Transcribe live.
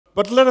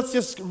But let us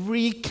just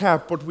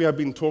recap what we have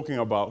been talking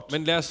about.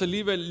 Men lad os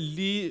alligevel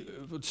lige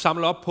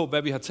samle op på,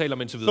 hvad vi har talt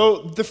om indtil videre.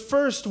 So the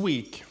first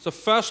week, Så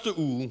første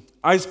uge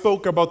I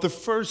spoke about the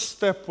first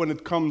step when it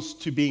comes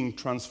to being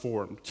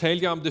transformed.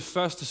 talte jeg om det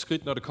første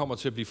skridt, når det kommer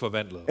til at blive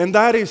forvandlet. And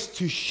that is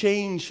to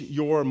change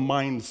your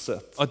mindset.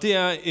 Og det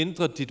er at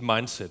ændre dit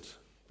mindset.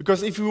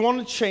 Because if we want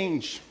to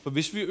change, For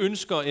hvis vi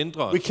ønsker at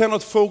ændre we os,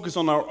 cannot focus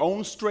on our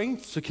own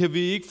strength. så kan vi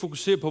ikke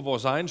fokusere på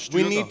vores egen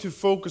We need styrker. to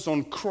focus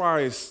on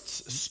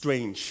Christ's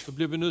strength. Så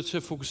bliver vi nødt til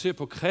at fokusere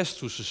på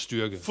Kristus'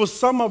 styrke. For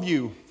some of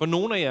you, For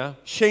nogle af jer,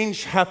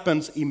 change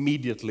happens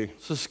immediately.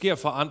 så sker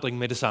forandring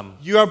med det samme.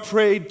 You have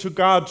prayed to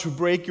God to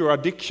break your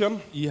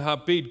addiction, I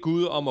har bedt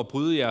Gud om at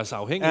bryde jeres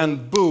afhængighed, and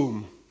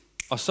boom,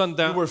 og sådan you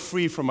der, were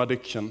free from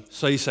addiction.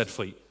 så er I sat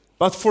fri.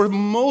 But for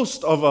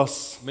most of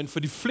us, Men for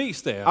de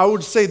fleste af jer, I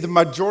would say the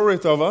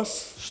majority of us,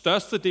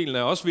 størstedelen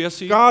af os, vil jeg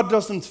sige, God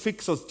doesn't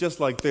fix us just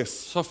like this.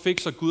 så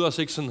fikser Gud os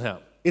ikke sådan her.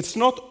 It's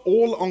not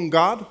all on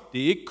God,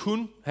 Det er ikke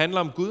kun handler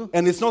om Gud,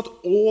 and it's not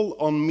all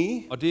on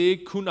me. og det er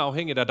ikke kun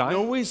afhængigt af dig.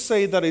 No, we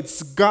say that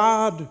it's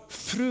God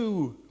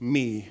through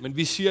me. Men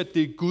vi siger, at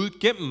det er Gud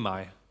gennem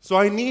mig.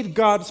 So I need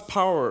God's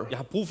power Jeg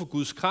har brug for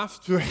Guds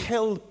kraft to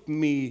help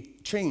me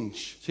change.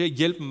 til at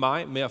hjælpe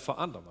mig med at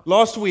forandre mig.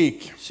 Last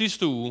week,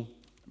 Sidste uge,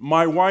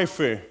 my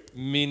wife,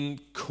 min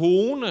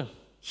kone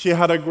she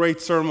had a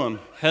great sermon.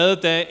 havde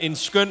da en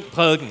skøn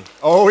prædiken.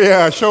 Oh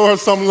yeah, show her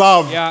some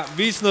love. Jeg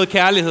viste noget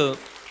kærlighed,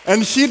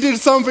 And she did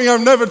something I've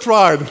never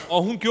tried.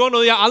 og hun gjorde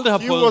noget, jeg aldrig har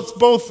She prøvet. was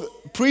both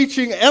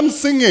preaching and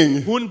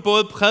singing. Hun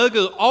både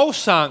prædikede og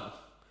sang.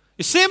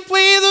 You're simply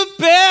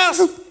the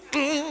best.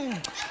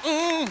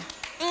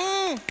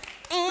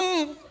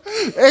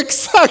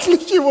 Exactly,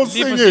 she was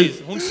Lige singing.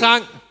 præcis. Hun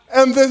sang,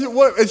 And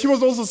she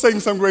was also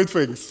saying some great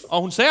things.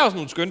 og hun sagde også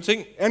nogle skønne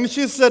ting. And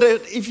she said,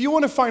 if you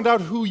want to find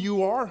out who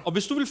you are, Og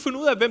hvis du vil finde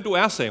ud af, hvem du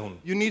er, sagde hun,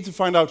 you need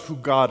to find out who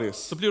God is.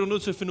 så bliver du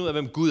nødt til at finde ud af,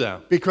 hvem Gud er.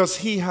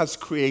 Because he has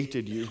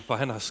created you. For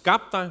han har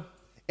skabt dig,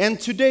 And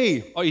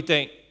today, og i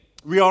dag,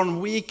 we are on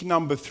week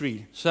number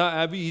 3. så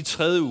er vi i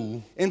 3.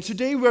 uge. And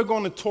today we're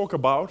going to talk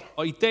about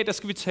Og i dag, der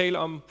skal vi tale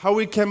om, how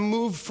we can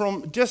move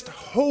from just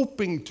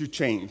hoping to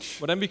change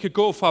hvordan vi kan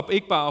gå fra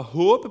ikke bare at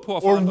håbe på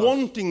at or forandre os,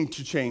 wanting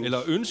to change eller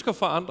ønsker at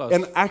forandre os,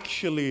 and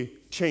actually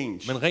change.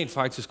 men rent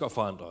faktisk at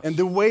forandre os. And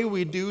the way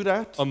we do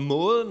that Og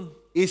måden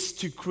is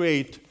to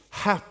create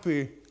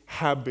happy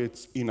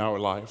habits in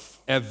our life.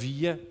 er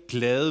via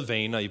glade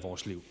vaner i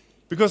vores liv.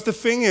 Because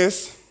the thing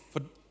is, For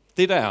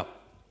det der er,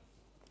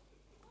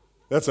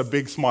 that's a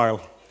big smile.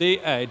 det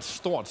er et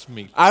stort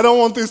smil. I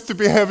don't want this to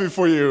be heavy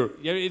for you.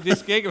 Det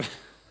skal ikke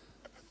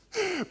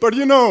But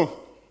you know,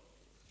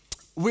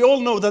 we all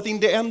know that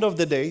in the end of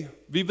the day,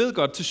 Vi ved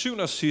godt, til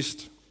syvende og sidst,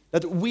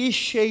 that we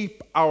shape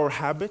our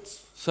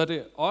habits, så er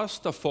det os,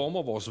 der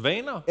former vores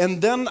vaner,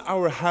 and then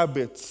our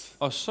habits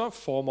og så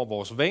former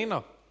vores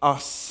vaner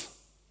us.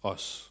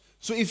 os.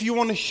 So if you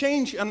want to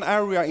change an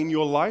area in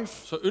your life,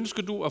 Så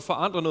ønsker du at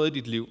forandre noget i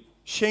dit liv,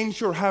 change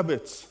your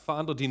habits.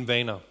 forandre dine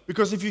vaner.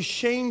 Because if you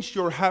change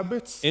your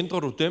habits, Ændrer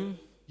du dem,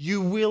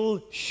 you will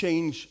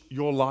change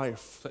your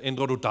life. så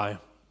ændrer du dig.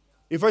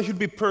 If I should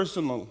be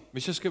personal,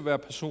 Hvis jeg skal være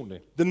personlig,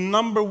 the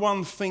number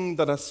one thing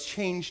that has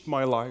changed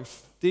my life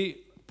det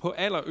på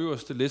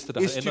allerøverste liste, der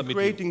is har to ændret mit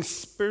liv, creating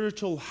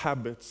spiritual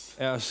habits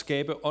er at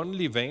skabe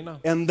åndelige vaner,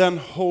 and then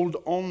hold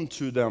on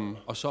to them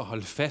og så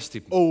holde fast i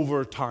dem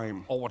over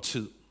time. over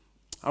tid.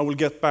 I will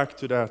get back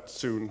to that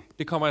soon.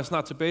 Det kommer jeg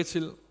snart tilbage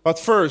til, But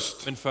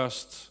first, men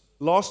først,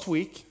 last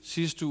week,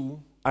 sidste uge,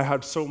 I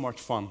had so much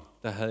fun.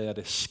 der havde jeg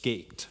det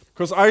skægt.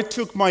 Because I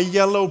took my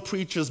yellow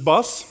preacher's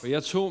bus. For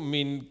jeg tog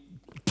min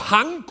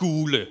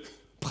panggule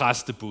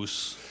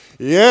præstebus.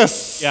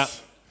 Yes! Ja,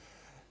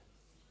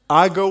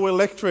 I go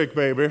electric,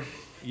 baby.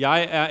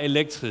 jeg er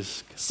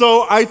elektrisk.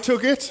 So I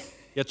took it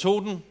Jeg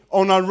tog den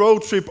on a road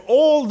trip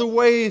all the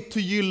way to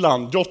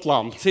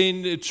Jutland, til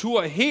en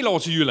tur helt over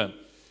til Jylland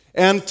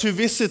and to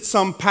visit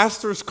some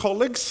pastors'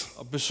 colleagues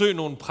og besøge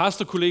nogle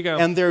præstekollegaer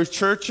and their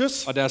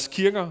churches. og deres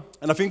kirker.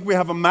 And I think we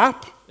have a map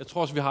Jeg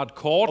tror også, vi har et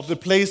kort of the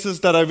places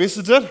that I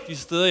visited. de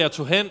steder, jeg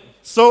tog hen.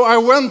 So I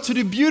went to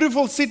the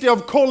beautiful city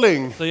of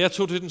Kolding, Så jeg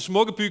tog til den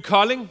smukke by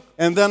Kolding,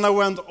 and then I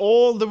went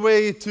all the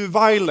way to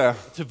Vejle.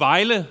 til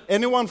Vejle.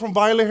 Anyone from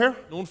Vejle here?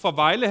 Nogen fra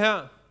Vejle her.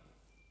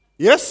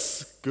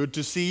 Yes, good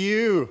to see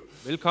you.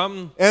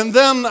 Velkommen. And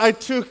then I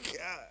took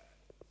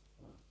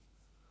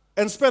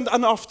and spent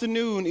an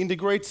afternoon in the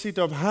great city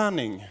of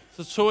Herning.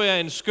 Så tog jeg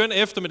en skøn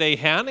eftermiddag i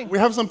Herning. We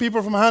have some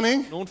people from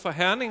Herning. Nogen fra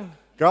Herning.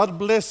 God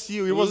bless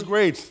you. It was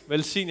great.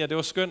 Velsign jer, det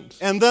var skønt.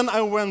 And then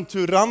I went to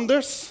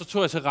Randers. Så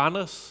tog jeg til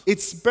Randers.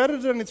 It's better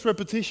than its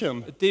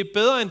repetition. Det er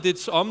bedre end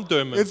dets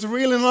omdømme. It's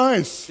really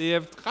nice. Det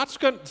er ret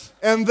skønt.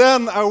 And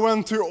then I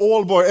went to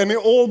Aalborg. Any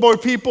Aalborg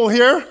people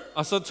here?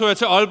 Og så tog jeg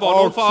til Aalborg.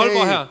 Nogen fra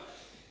Aalborg her.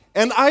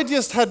 And I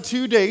just had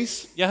 2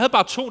 days. Jeg havde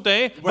bare 2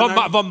 dage.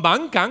 Hvor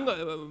mange gange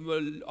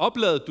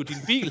opladede du din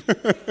bil?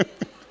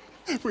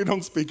 We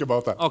don't speak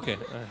about that. Okay.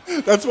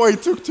 That's why it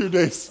took 2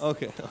 days.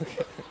 Okay.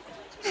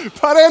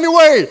 But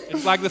anyway.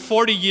 It's like the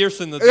 40 years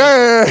in the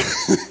Yeah.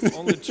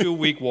 only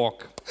 2-week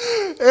walk.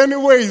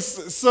 Anyways,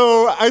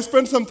 so I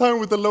spent some time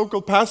with the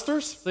local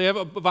pastors, Så jeg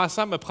var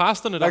sammen med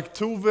præsterne der. like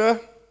Tove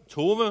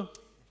Tove,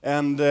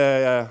 and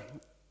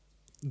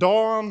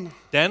Dawn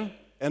Dan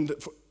and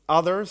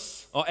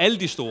others. og alle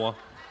de store.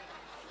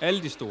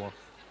 Alle de store.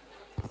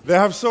 They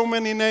have so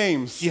many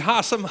names, De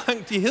har så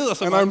mange, de hedder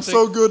så and mange I'm ting.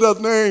 so good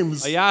at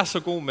names. Og jeg er så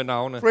god med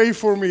navne. Pray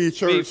for me, Bed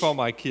church. for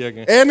mig,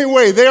 kirke.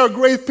 Anyway, they are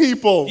great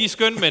people. De er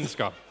skønne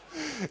mennesker.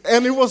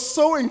 And it was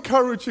so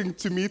encouraging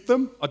to meet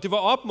them, Og det var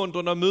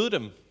opmuntrende at møde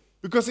dem.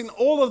 because in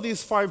all of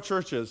these 5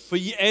 churches, For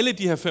i alle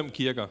de her 5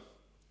 kirker,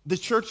 the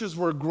churches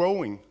were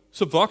growing.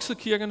 så voksede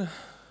kirkerne.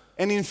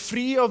 And in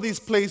 3 of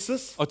these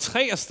places, Og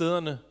 3 af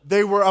stederne,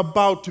 they were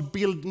about to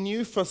build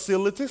new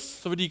facilities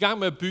så var de i gang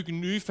med at bygge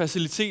nye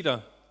faciliteter.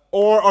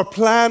 or are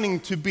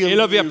planning to build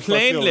Eller ved new at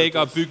planlægge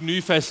at facilities bygge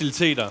nye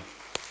faciliteter.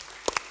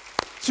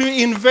 to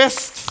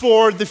invest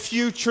for the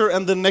future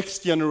and the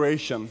next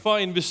generation. For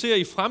at investere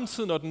i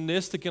fremtiden og den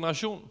næste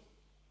generation.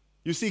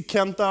 You see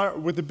Kent there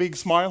with the big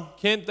smile?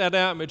 Kent er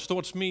der med et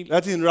stort smil.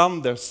 That's in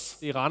Randers.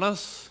 I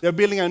Randers. They're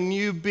building a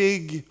new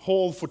big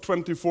hall for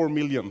 24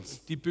 millions.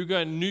 De bygger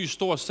en ny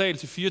stor sal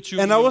til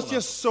 24 And I was millioner.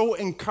 just so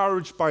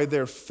encouraged by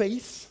their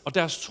faith. Og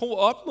deres tro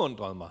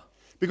opmuntrede mig.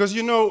 Because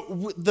you know,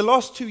 the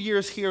last 2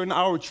 years here in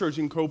our church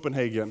in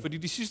Copenhagen, Fordi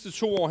de sidste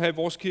 2 år her i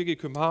vores kirke i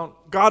København,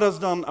 God has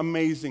done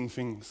amazing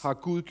things. har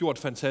Gud gjort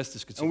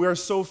fantastiske And ting. we are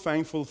so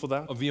thankful for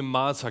that. Og vi er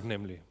meget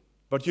taknemmelige.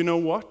 But you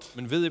know what?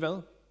 Men ved I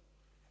hvad?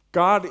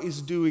 God is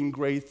doing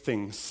great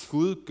things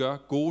Gud gør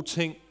gode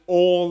ting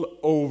all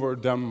over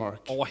Denmark.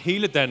 over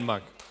hele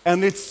Danmark.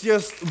 And it's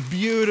just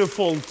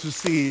beautiful to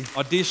see.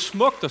 Og det er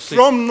smukt at se.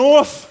 From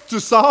north to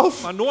south,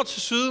 Fra nord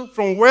til syd,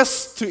 from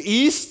west to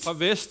east, fra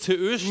vest til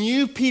øst,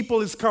 new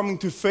people is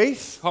coming to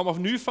faith. kommer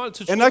nye folk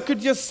til tro. And I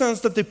could just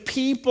sense that the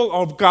people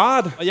of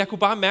God Og jeg kunne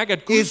bare mærke,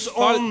 at Guds is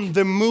folk on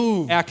the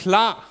move. er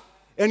klar.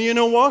 And you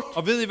know what?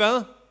 Og ved I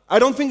hvad? I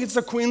don't think it's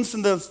a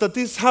coincidence that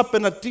this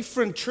happened at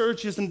different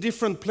churches and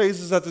different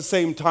places at the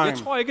same time. Jeg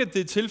tror ikke, at det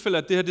er et tilfælde,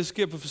 at det her det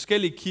sker på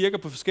forskellige kirker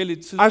på forskellige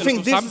I tidspunkter think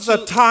på this samme is a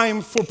tid.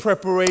 time for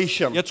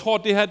preparation. Jeg tror,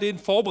 det her det er en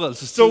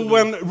forberedelsestid So nu.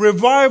 when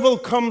revival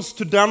comes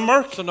to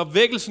Denmark, Så når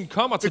vækkelsen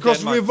kommer til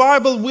because Danmark,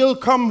 revival will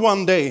come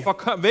one day,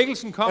 for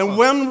vækkelsen and kommer,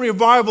 when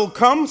revival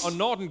comes, og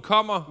når den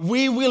kommer,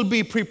 we will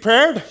be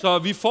prepared så er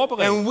vi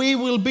forberedt and we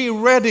will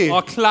be ready.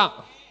 og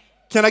klar.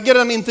 Can I get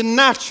an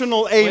international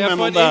Og jeg amen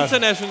får on et that?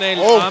 internationalt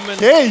amen.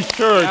 Okay,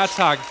 church. Ja,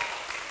 tak.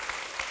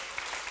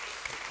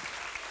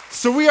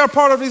 So we are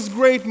part of this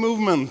great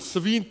movement, Så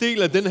vi er en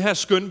del af den her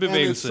skønne and it's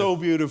bevægelse, so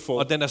beautiful.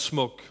 og den er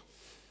smuk.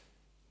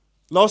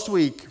 Last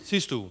week,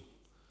 Sidste uge,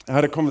 I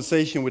had a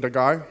conversation with a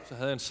guy, så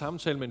havde jeg en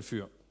samtale med en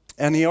fyr,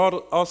 and he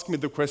asked me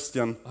the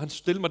question, og han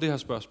stillede mig det her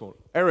spørgsmål.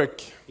 Eric,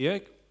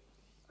 Erik,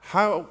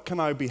 how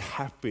can I be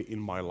happy in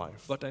my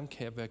life? hvordan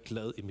kan jeg være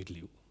glad i mit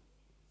liv?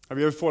 Have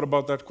you ever thought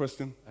about that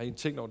question? Har I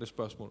tænkt over det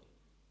spørgsmål?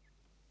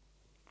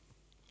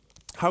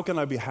 How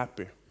can I be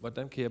happy?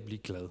 Hvordan kan jeg blive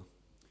glad?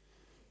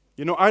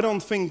 You know, I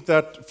don't think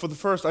that, for the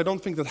first, I don't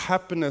think that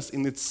happiness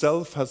in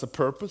itself has a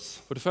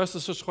purpose. For det første,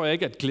 så tror jeg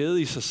ikke, at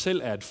glæde i sig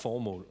selv er et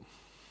formål.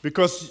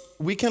 Because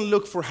we can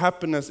look for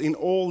happiness in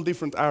all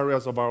different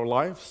areas of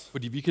our lives.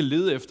 Fordi vi kan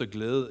lede efter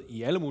glæde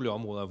i alle mulige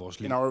områder af vores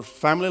liv. In our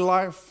family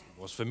life, I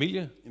vores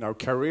familie, in our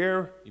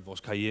career, i vores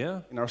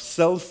karriere, in our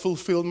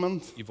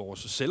self-fulfillment. i vores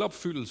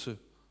selvopfyldelse,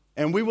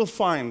 And we will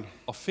find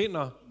og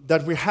finder,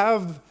 that we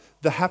have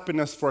the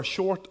happiness for a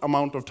short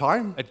amount of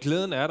time. at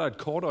glæden er der et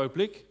kort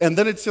øjeblik, And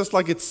then it's just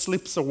like it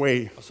slips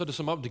away. og så er det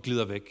som om, det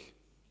glider væk.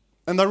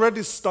 And I read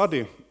this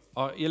study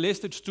Og jeg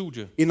læste et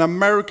studie in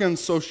American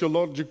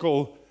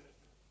Sociological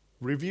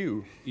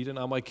Review. i den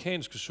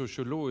amerikanske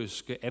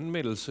sociologiske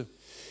anmeldelse,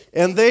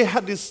 And they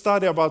had this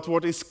study about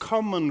what is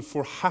common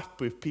for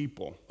happy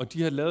people. og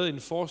de har lavet en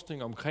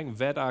forskning omkring,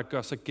 hvad der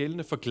gør sig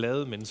gældende for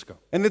glade mennesker.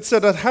 And it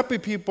said that happy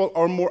people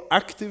are more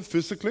active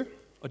physically,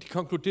 Og de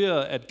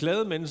konkluderede, at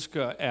glade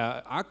mennesker er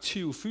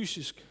aktive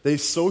fysisk, they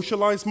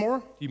socialize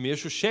more, de er mere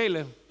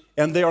sociale,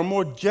 and they are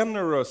more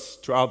generous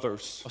to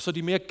others. og så er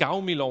de mere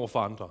gavmilde over for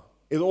andre.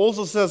 It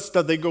also says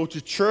that they go to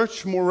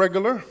church more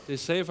regular, Det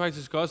sagde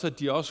faktisk også, at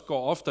de også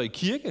går oftere i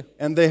kirke,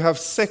 and they have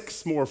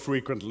sex more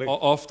frequently.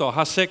 og oftere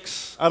har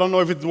sex. I don't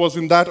know if it was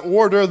in that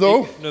order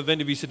though, Ikke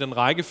nødvendigvis i den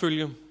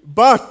rækkefølge,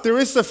 but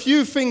there is a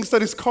few things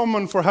that is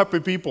common for happy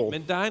people.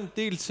 men der er en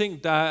del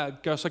ting, der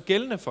gør sig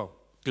gældende for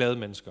glade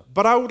mennesker.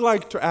 But I would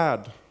like to add,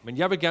 Men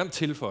jeg vil gerne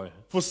tilføje,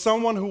 for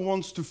someone who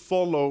wants to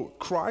follow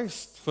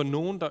Christ, for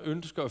nogen, der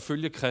ønsker at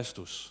følge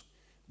Kristus,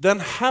 then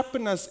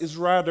happiness is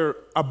rather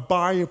a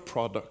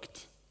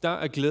byproduct. der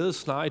er glæde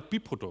snarere et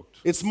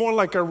biprodukt. It's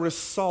more like a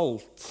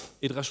result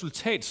Et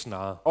resultat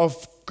snarere of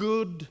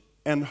good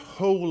and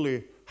holy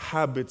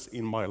habits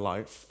in my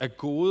life. af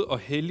gode og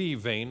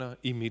hellige vaner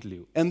i mit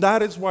liv. And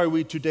that is why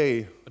we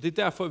today Og det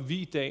er derfor, vi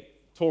i dag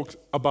talk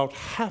about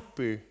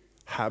happy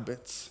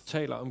habits.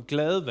 taler om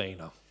glade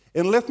vaner.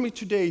 And let me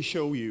today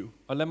show you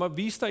Og lad mig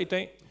vise dig i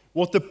dag,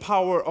 what the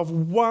power of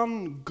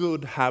one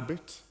good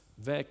habit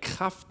hvad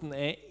kraften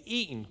af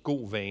én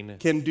god vane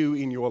can do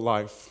in your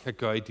life. kan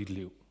gøre i dit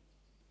liv.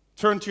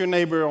 Turn to your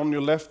neighbor on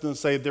your left and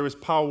say, there is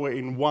power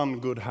in one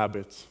good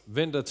habit.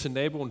 Vend dig til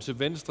naboen til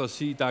venstre og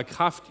sig, der er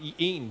kraft i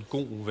én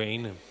god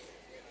vane.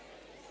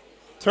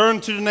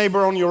 Turn to the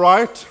neighbor on your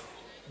right.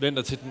 Vend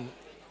dig til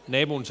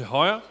naboen til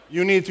højre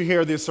You need to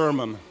hear this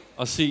sermon.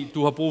 og sig,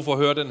 du har brug for at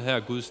høre den her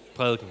Guds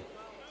prædiken.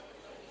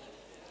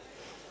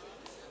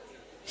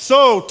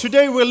 So,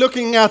 today we're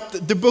looking at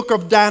the book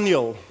of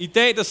Daniel, I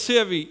dag der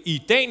ser vi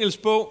i Daniels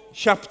bog,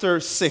 chapter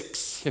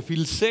 6.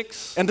 kapitel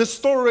 6, And the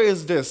story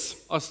is this,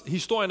 og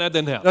historien er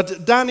den her. that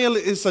Daniel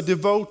is a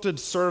devoted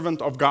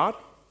servant of God,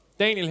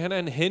 Daniel han er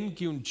en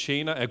hengiven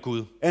tjener af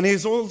Gud, and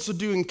he's also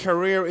doing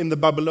career in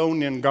the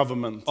Babylonian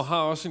government. og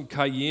har også en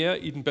karriere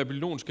i den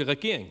babylonske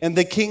regering. And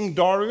the king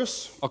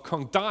Darius Og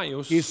kong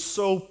Darius is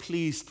so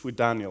pleased with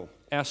Daniel.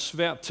 er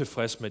svært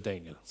tilfreds med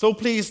Daniel. So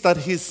pleased that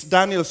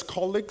Daniel's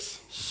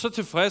colleagues, Så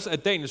tilfreds,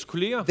 at Daniels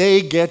kolleger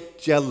they get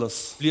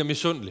jealous. bliver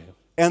misundelige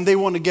And they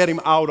want to get him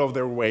out of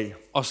their way.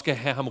 og skal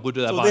have ham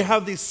ryddet af So they vejen.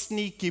 have this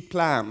sneaky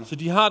plan Så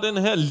de har den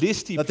her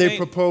listige that they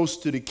plan, propose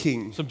to the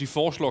king. som de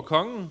foreslår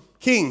kongen.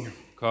 King,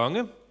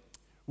 Konge,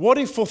 what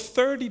if for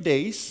 30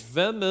 days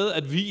hvad med,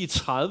 at vi i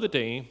 30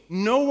 dage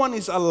no one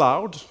is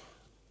allowed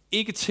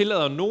ikke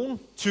tillader nogen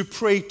to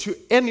pray to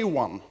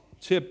anyone?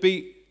 til at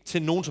bede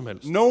til nogen som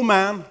helst? No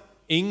man,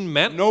 Ingen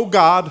mand, no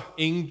God,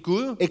 ingen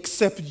Gud,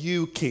 except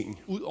you, king.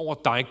 ud over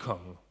dig,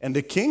 konge. And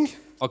the king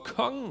Og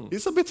kongen,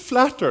 is a bit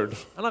flattered.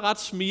 han er ret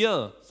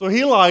smiret, So he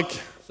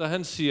like, så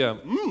han siger,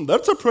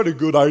 that's a pretty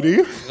good idea.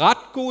 ret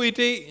god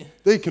idé,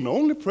 They can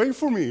only pray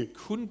for me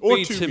kun or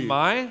bede to til me.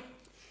 mig.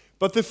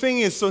 But the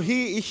thing is, so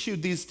he issued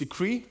this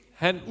decree.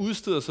 Han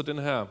udsteder så den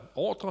her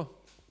ordre,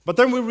 But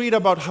then we read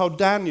about how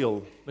Daniel,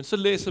 men så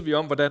læser vi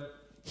om, hvordan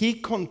he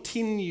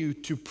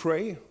continued to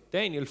pray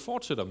Daniel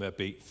fortsætter med at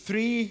bede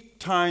 3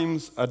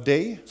 times a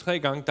day 3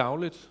 gange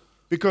dagligt,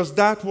 because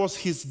that was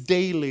his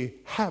daily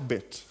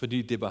habit.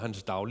 fordi det var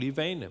hans daglige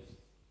vane.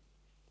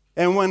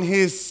 And when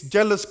his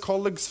jealous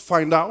colleagues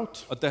find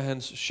out, Og da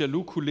hans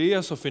jaloux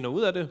kolleger så finder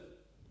ud af det,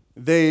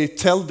 they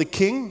tell the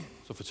king,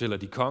 så fortæller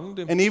de kongen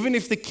det. and even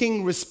if the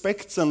king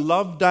respects and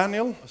loves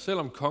Daniel, Og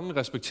selvom kongen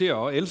respekterer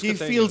og elsker he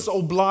Daniel, feels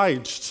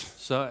obliged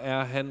så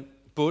er han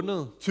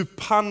bundet to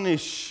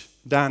punish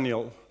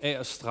Daniel af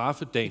at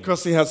straffe Daniel,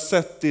 because he has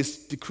set this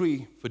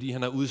decree. fordi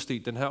han har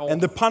udstedt den her And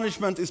ordre. the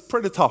punishment is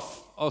pretty tough.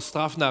 Og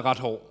straffen er ret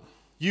hård.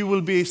 You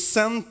will be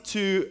sent to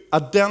a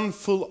den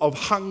full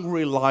of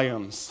hungry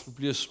lions, Du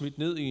bliver smidt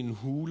ned i en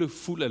hule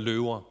fuld af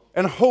løver.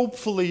 and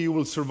hopefully you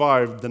will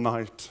survive the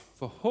night.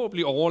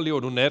 Forhåbentlig overlever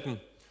du natten.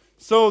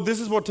 So this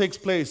is what takes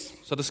place.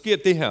 Så der sker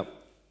det her.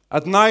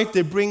 At night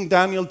they bring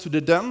Daniel to the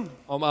den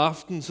Om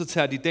aftenen så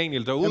tager de Daniel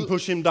and derud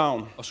push him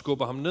down. og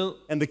skubber ham ned,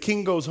 And the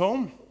king goes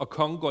home, og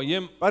kongen går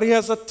hjem, but he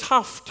has a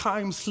tough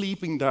time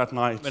sleeping that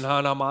night men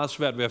han har meget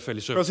svært ved at falde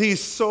i søvn because he is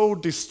so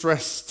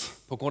distressed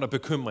på grund af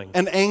bekymring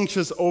and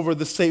anxious over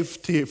the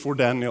safety for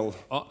Daniel.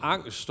 og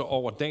angst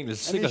over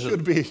Daniels And he should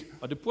sikkerhed. be.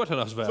 Og det burde han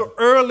også være.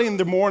 So early in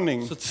the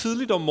morning, Så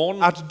tidligt om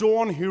morgenen, at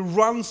dawn, he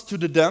runs to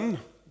the den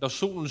når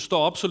solen står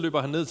op, så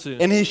løber han ned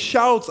til and he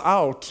shouts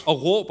out,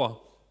 og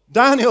råber,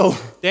 Daniel,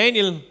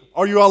 Daniel,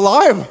 are you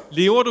alive?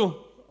 lever du?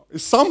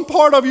 Is some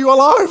part of you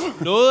alive?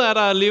 Noget er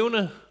der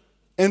levende.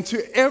 And to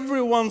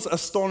everyone's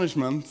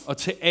astonishment, Og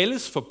til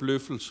alles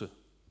forbløffelse,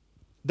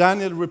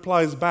 Daniel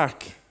replies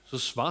back, så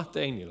svarer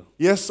Daniel,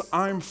 yes,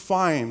 I'm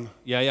fine.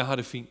 ja, jeg har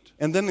det fint.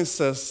 And then it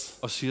says,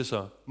 Og siger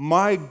så,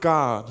 my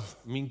God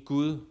min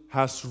Gud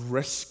has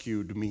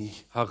rescued me.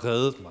 har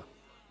reddet mig.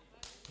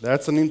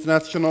 That's an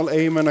international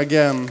amen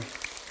again.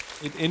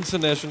 Et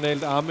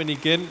internationalt amen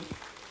igen.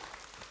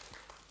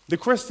 The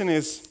question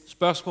is,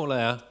 Spørgsmålet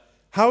er,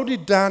 how did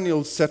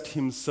Daniel set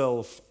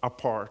himself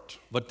apart?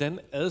 hvordan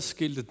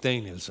adskilte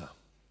Daniel sig?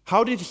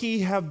 How did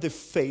he have the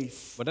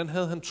faith Hvordan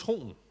havde han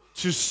troen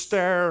to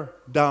stare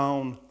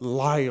down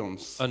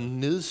lions? og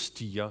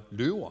nedstiger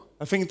løver?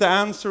 I think the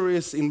answer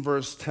is in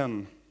verse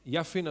 10,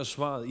 Jeg finder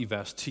svaret i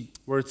vers 10,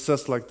 where it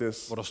says like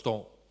this, hvor der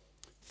står,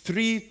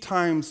 3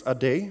 times a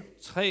day,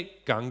 3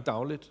 gange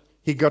dagligt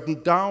he got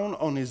down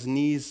on his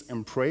knees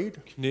and prayed,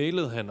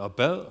 knælede han og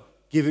bad,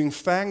 giving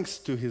thanks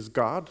to his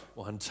God,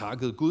 hvor han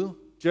takkede Gud,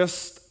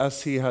 just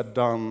as he had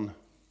done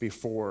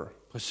before.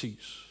 præcis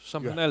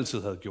som han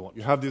altid havde gjort.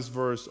 You have this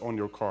verse on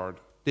your card.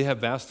 Det her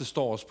vers, det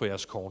står også på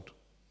jeres kort.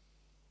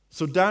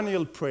 So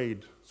Daniel prayed,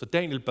 Så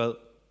Daniel bad,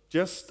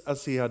 just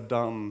as he had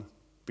done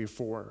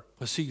before.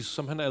 præcis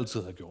som han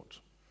altid havde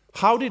gjort.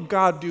 How did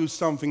God do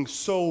something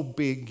so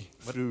big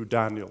through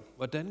Daniel?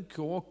 Hvordan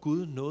gjorde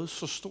Gud noget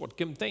så stort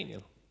gennem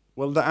Daniel?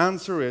 Well, the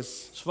answer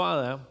is,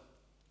 Svaret er,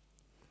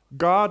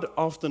 God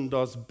often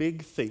does big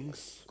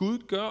things Gud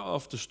gør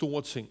ofte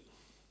store ting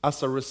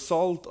as a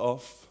result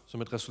of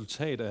som et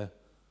resultat af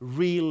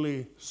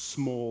really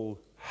small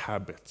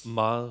habits.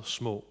 meget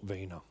små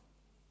vaner.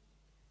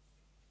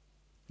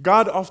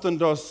 God often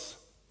does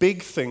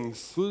big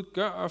things Gud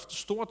gør ofte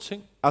store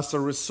ting as a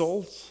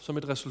result som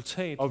et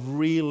resultat of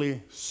really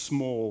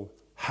small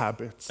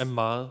habits. af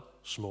meget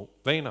små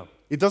vaner.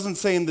 It doesn't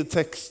say in the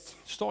text,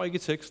 Det står ikke i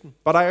teksten,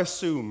 but I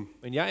assume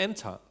men jeg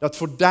antager, that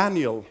for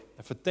Daniel,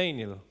 at for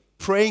Daniel,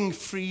 praying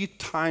 3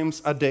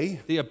 times a day,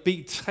 Det er at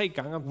bede 3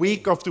 gange om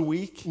week after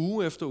week,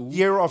 uge efter uge,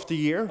 year after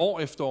year, år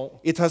efter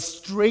år, it has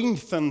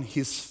strengthened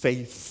his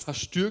faith. har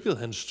styrket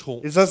hans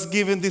tro. It has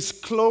given this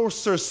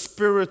closer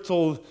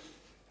spiritual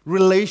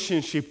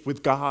relationship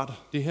with God.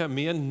 Det her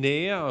mere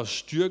nære og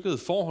styrket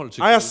forhold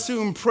til I Gud.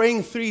 assume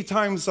praying 3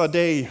 times a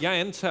day Jeg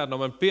antager, at når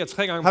man beder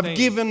 3 gange om have dagen,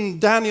 given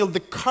Daniel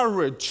the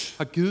courage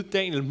har givet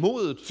Daniel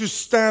modet to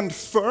stand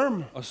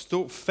firm at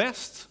stå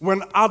fast,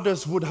 when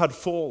others would have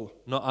fall.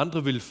 når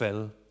andre ville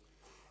falde.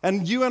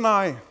 And you and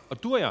I,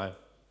 Og du og jeg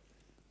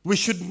we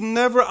should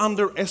never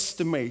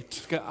underestimate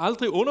skal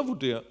aldrig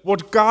undervurdere,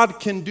 what God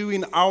can do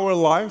in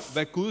our life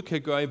hvad Gud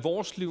kan gøre i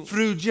vores liv,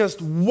 through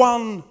just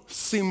one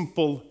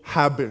simple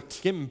habit.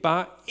 gennem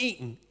bare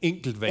én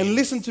enkelt And vane.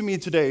 listen to me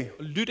today.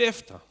 Og lyt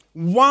efter.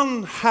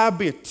 One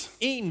habit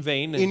En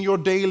vane in your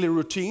daily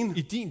routine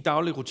i din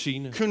daglige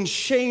rutine can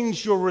change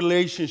your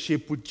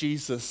relationship with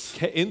Jesus.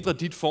 kan ændre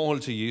dit forhold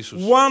til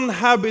Jesus. One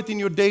habit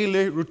in your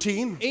daily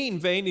routine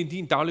En vane i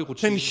din daglige can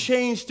rutine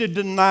change the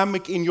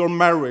dynamic in your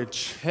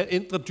marriage. kan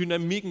ændre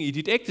dynamikken i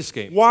dit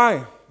ægteskab. Why?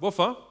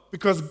 Hvorfor?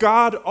 Because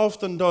God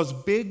often does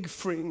big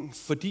things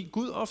Fordi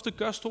Gud ofte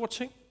gør store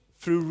ting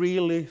through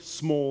really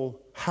small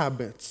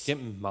habits.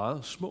 gennem meget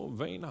små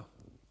vaner.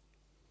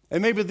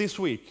 And maybe this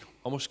week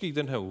Og måske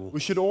den her uge we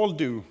should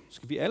all do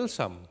skal vi alle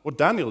sammen, what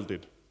Daniel did.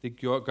 det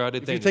gør det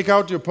If you Daniel. take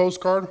out your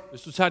postcard,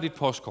 Hvis du tager dit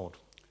postkort,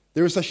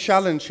 there is a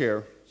challenge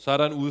here. så er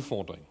der en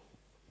udfordring.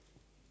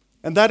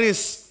 And that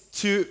is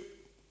to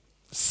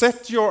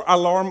set your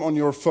alarm on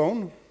your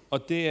phone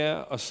Og det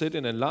er at sætte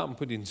en alarm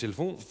på din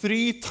telefon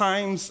 3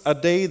 times a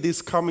day this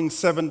coming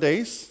 7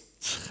 days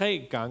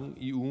 3 gange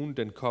i ugen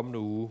den kommende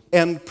uge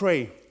and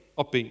pray.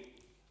 og bed.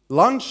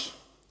 Lunch,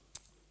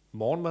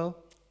 Morgenmad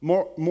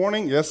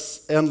morning,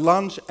 yes, and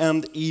lunch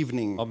and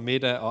evening. og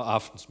middag og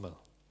aftensmad.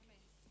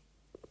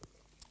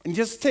 And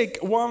just take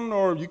 1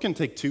 or you can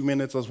take 2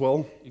 minutes as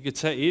well. I kan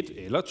tage 1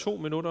 eller 2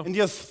 minutter And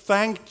just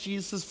thank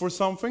Jesus for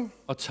something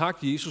og tak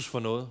Jesus for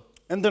noget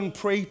and then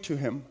pray to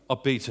him. og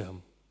bed til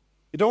ham.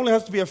 It only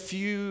has to be a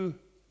few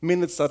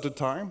minutes at a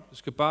time. Det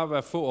skal bare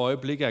være få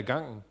øjeblikke ad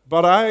gangen.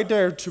 But I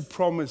dare to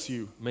promise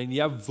you, Men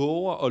jeg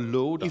våger at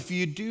love dig, if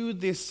you do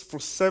this for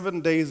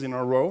 7 days in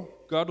a row,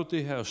 gør du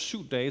det her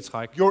 7 dage i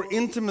træk, your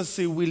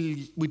intimacy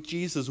with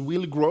Jesus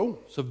will grow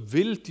så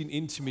vil din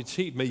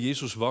intimitet med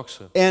Jesus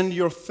vokse and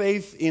your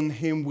faith in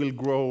him will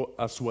grow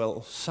as well.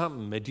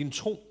 sammen med din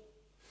tro.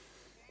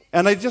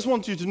 And I just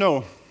want you to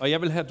know, Og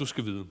jeg vil have, at du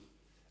skal vide,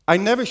 I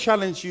never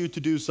challenge you to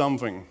do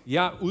something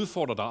jeg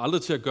udfordrer dig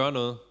aldrig til at gøre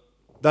noget,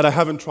 that I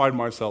haven't tried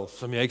myself.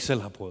 som jeg ikke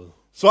selv har prøvet.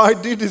 So I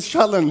did this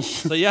challenge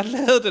Så jeg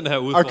lavede den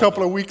her a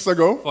couple udfordring of weeks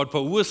ago for et par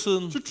uger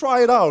siden to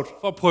try it out.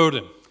 for at prøve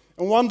det.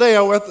 And one day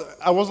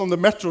I was on the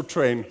metro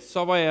train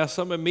Så var jeg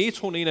så med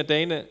metroen en af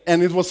dagene,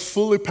 and it was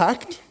fully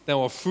packed. der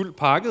var fuldt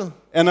pakket,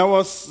 And I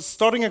was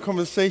starting a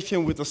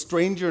conversation with a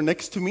stranger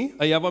next to me.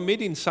 og jeg var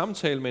midt i en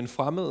samtale med en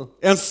fremmed,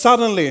 And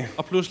suddenly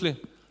og pludselig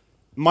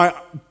my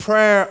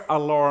prayer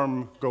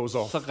alarm goes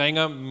off. så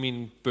ringer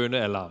min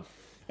bønnealarm.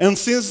 And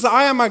since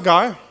I am a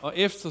guy Og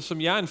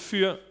eftersom jeg er en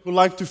fyr,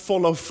 who like to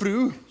follow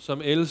through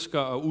som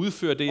elsker at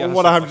udføre det, jeg on har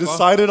what I sat have mig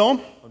for, decided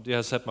on, om det jeg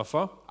har sat mig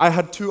for, I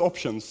had 2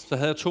 options. så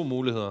havde jeg 2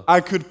 muligheder.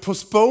 I could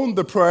postpone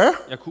the prayer,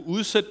 Jeg kunne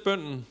udsætte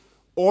bønnen,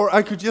 or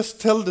I could just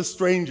tell the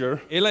stranger,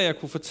 eller jeg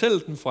kunne fortælle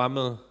den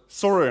fremmede,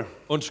 sorry,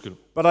 undskyld,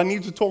 but I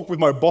need to talk with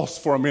my boss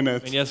for a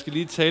minute. men jeg skal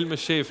lige tale med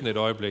chefen et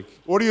øjeblik.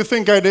 What do you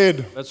think I did?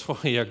 Hvad tror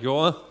jeg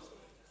gjorde?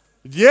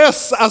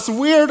 Yes, as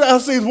weird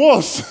as it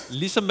was,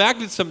 Lige så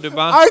mærkeligt som det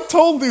var, I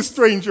told this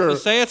stranger,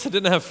 så sagde jeg til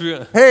den her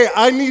fyr,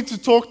 hey, I need to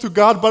talk to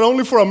God, but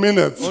only for a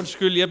minute.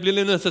 undskyld, jeg bliver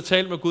lige nødt til at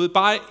tale med Gud.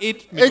 Bare 1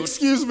 minut.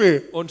 Excuse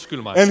me.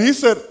 Undskyld mig. And he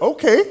said,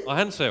 okay. Og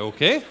han sagde,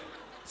 okay.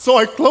 So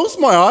I closed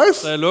my eyes.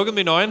 Så jeg lukkede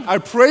mine øjne. I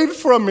prayed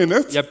for a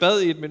minute, Jeg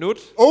bad i 1 minut.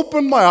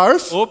 opened my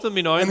eyes, Åbnede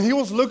mine and øjne. he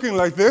was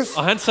looking like this.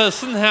 Og han sad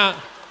sådan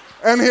her.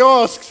 And he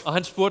asked, Og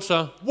han spurgte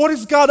så, what is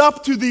God up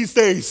to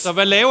these days? så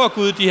hvad laver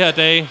Gud de her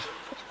dage?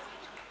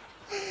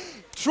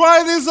 Try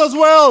this as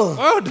well.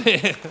 Prøv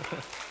det.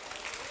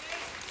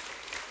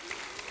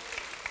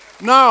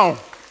 Now,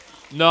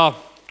 Nå,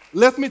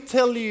 let me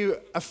tell you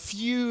a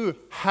few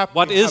happy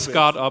what is habits.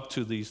 God up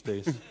to these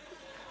days?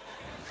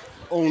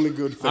 Only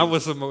good I things.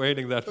 was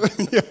awaiting that.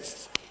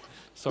 Yes.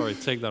 Sorry,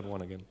 take that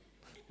one again.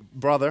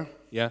 Brother,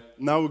 Ja,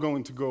 now we're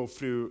going to go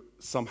through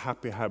some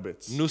happy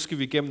habits. nu skal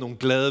vi igennem nogle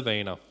glade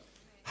vaner.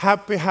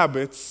 Happy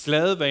habits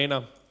Glade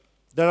vaner,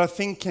 that I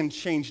think can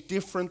change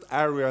different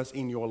areas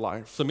in your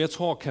life. som jeg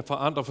tror kan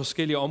forandre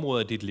forskellige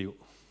områder i dit liv.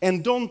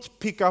 And don't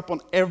pick up on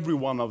every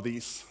one of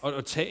these.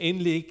 Og tag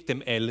endelig ikke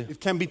dem alle. It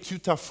can be too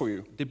tough for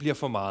you. Det bliver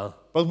for meget.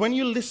 But when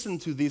you listen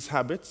to these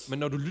habits, Men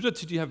når du lytter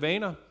til de her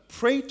vaner,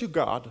 pray to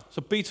God.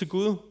 så bed til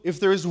Gud, If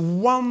there is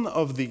one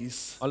of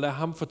these og lad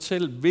ham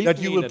fortælle, that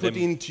hvilken you en will af put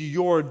dem, into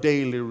your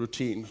daily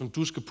routine. som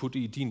du skal putte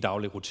i din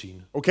daglige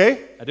rutine. Okay?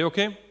 Er det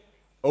okay?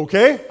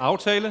 Okay?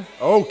 Aftale?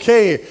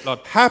 Okay. Flot.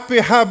 Happy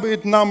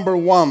habit number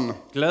 1.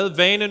 Glad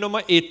vane nummer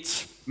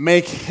 1.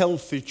 Make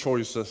healthy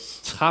choices.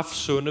 Træf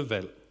sunde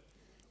valg.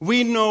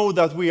 We know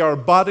that we are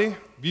body,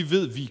 Vi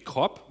ved, vi er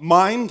krop,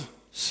 mind,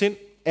 sind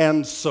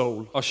and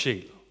soul. og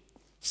sjæl.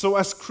 So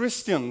as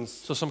Christians,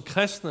 Så som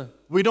kristne,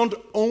 we don't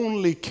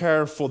only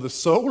care for the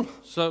soul,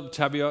 så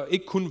tager vi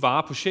ikke kun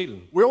vare på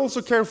sjælen, we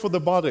also care for the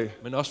body.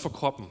 men også for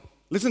kroppen.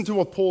 Listen to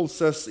what Paul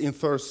says in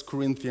 1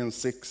 Corinthians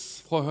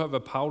 6. Prøv at høre, hvad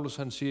Paulus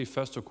han siger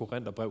i 1.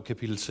 Korintherbrev,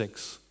 kapitel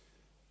 6.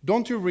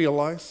 Don't you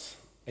realize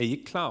Er I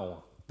ikke klar over,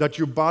 that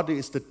your body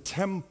is the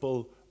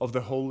temple of the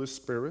Holy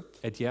Spirit,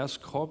 at jeres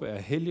krop er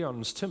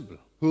Helligåndens tempel,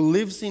 who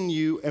lives in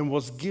you and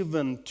was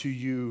given to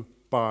you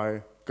by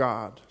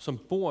God? som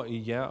bor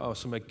i jer og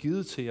som er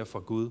givet til jer fra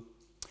Gud?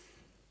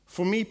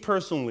 For me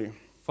personally,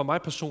 For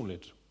mig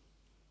personligt,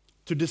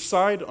 to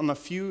decide on a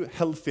few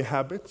healthy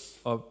habits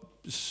at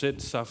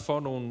sætte sig for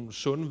nogle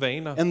sunde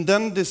vaner, and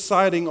then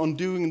deciding on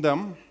doing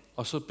them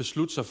og så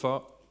beslutte sig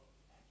for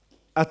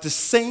at the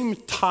same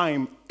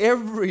time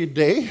every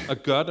day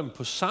at gøre dem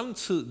på samme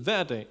tid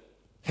hver dag,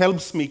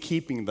 helps me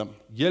keeping them.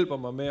 hjælper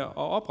mig med at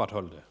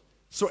opretholde det.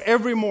 So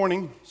every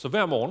morning Så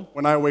hver morgen,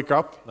 when I wake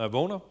up, når jeg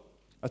vågner,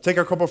 I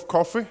take a cup of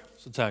coffee,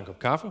 så tager jeg en kop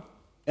kaffe,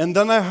 and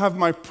then I have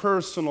my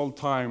personal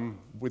time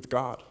with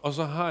God. og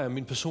så har jeg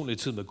min personlige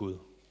tid med Gud.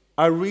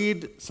 I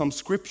read some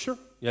scripture,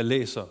 Jeg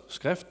læser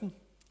skriften,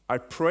 I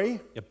pray,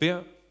 jeg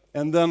beder,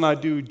 and then I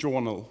do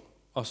journal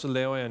og så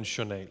laver jeg en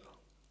journal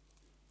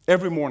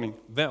every morning.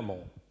 hver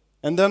morgen.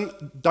 And then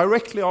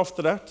directly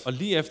after that, Og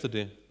lige efter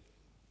det,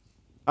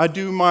 I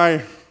do my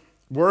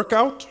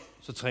workout,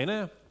 så træner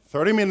jeg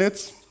 30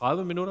 minutes,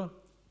 30 minutter,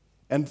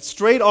 and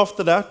straight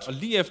after that, og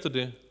lige efter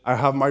det, I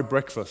have my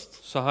breakfast.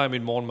 så har jeg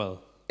min morgenmad.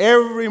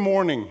 Every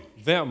morning,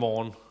 Hver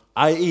morgen,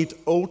 I eat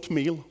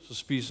oatmeal så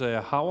spiser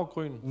jeg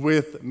havregryn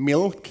with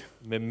milk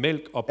med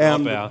mælk og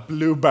and blåbær.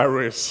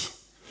 blueberries.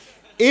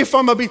 If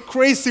I'm a bit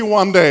crazy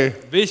one day,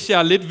 Hvis jeg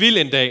er lidt vild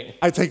en dag,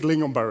 I take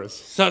lingonberries.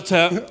 så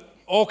tager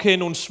jeg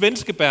nogle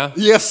svenske bær.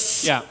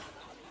 Yes. Ja,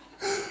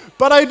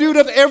 But I do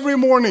that every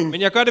morning.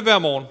 men jeg gør det hver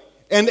morgen.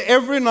 And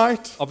every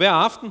night, Og hver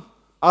aften,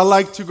 I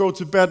like to go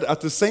to bed at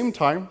the same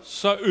time.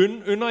 så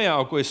ynder jeg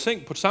at gå i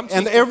seng på samme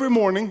And tid, every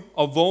morning,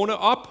 og vågne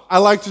op I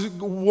like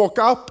to walk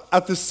up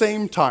at the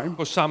same time.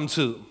 på samme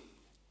tid.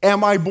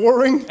 Am I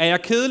boring? Er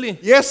jeg kedelig?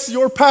 Yes,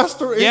 your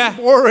pastor is Ja,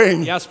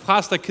 boring. jeres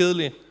præst er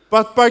kedelig.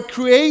 But by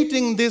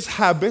creating these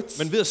habits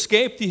Men ved at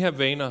skabe de her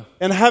vaner,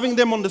 and having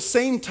them on the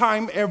same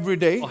time every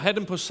day, og have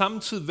dem på samme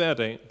tid hver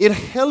dag, it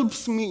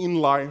helps me in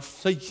life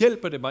så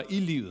hjælper det mig i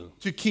livet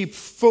to keep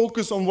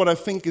focus on what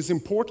I think is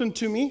important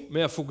to me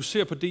med at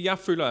fokusere på det, jeg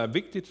føler er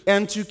vigtigt,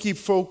 and to keep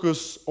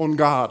focus on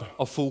God.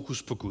 og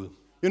fokus på Gud.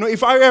 You know,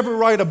 if I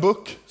ever write a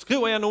book,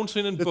 Skriver jeg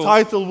nogensinde en the bog,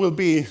 title will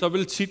be så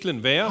vil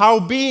titlen være,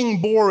 How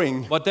Being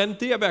Boring hvordan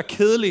det at være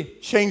kedelig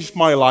Changed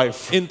My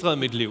Life. ændrede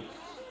mit liv.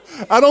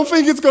 I don't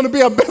think it's going to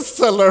be a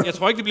bestseller, Jeg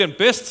tror ikke, det bliver en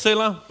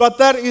bestseller, but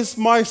that is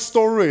my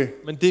story.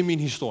 men det er min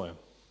historie.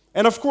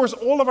 And of course,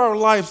 all of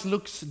our lives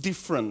looks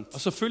different.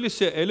 Og selvfølgelig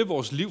ser alle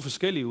vores liv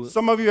forskellige ud.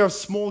 Some of you have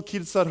small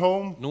kids at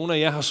home, Nogle af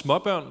jer har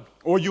småbørn,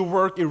 or you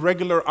work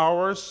irregular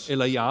hours,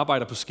 eller I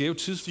arbejder på skæve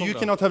so you tidspunkter,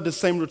 cannot have the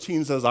same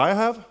routines as I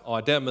have. og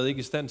er dermed ikke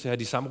i stand til at have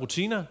de samme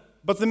rutiner.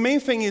 But the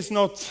main thing is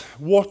not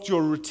what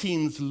your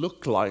routines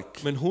look like.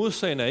 Men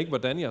hovedsagen er ikke,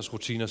 hvordan jeres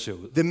rutiner ser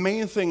ud. The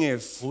main thing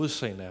is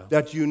Hovedsagen er,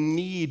 that you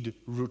need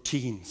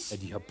routines.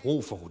 at I har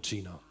brug for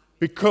rutiner.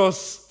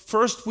 Because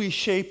first we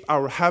shape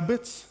our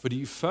habits,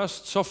 Fordi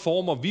først så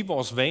former vi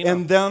vores vaner,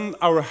 and then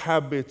our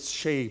habits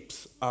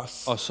shapes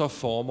us. og så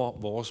former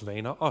vores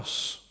vaner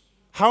os.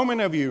 How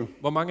many of you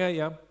Hvor mange af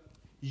jer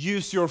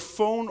use your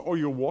phone or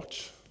your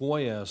watch bruger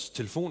jeres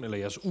telefon eller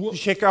jeres ur to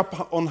check up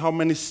on how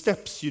many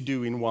steps you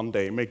do in one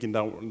day, making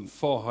that one?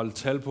 for at holde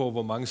tal på,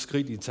 hvor mange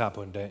skridt I tager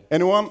på en dag?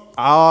 Anyone?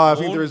 I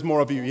think there is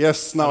more of you.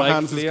 Yes, now Er der ikke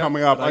hands is flere?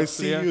 coming Er up. der I ikke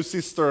see flere? you,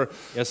 sister.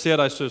 Jeg ser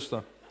dig,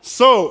 søster.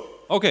 So,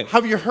 Okay,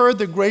 have you heard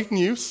the great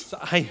news? så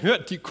har I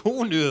hørt de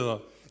gode nyheder?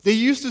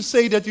 They used to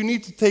say that you need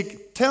to take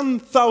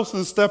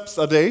 10,000 steps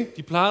a day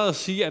De plejede at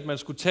sige, at man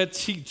skulle tage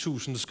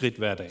 10.000 skridt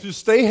hver dag to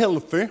stay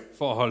healthy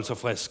for at holde sig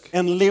frisk,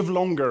 and live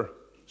longer.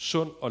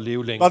 sund og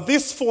leve længere. But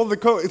this fall,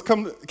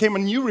 came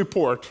a new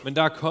report Men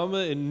der er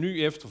kommet en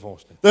ny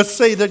efterforskning, that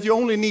say that you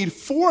only need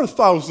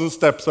 4,000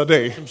 steps a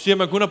day. som siger, at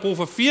man kun har brug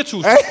for 4.000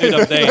 Hey, skridt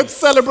om dagen.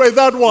 let's celebrate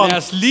that one. Lad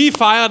os lige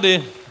fejre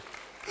det.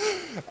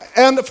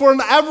 And for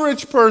an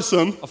average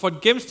person, Og for en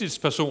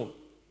gennemsnitsperson,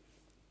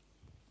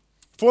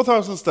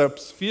 4,000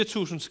 steps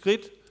 4.000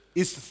 skridt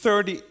is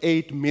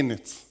 38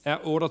 minutes. er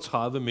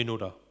 38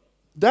 minutter.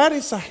 That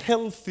is a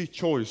healthy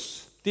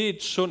choice Det er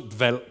et sundt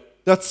valg,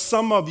 that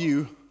some of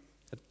you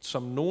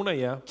som nogle af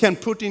jer can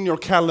put in your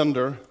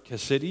calendar kan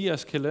sætte i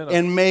jeres kalender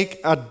and make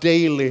a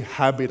daily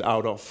habit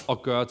out of.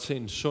 og gøre til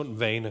en sund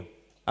vane.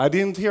 I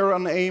didn't hear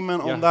an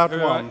amen on Jeg that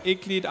hører one.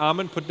 ikke lige et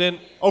amen på den.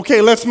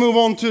 Okay, let's move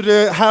on to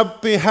the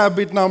happy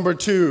habit number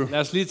 2. Lad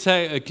os lige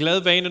tage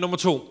glad vane nummer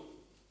 2.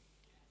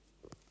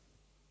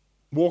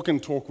 Walk and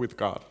talk with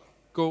God.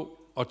 Gå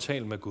og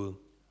tal med Gud.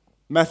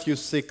 Matthew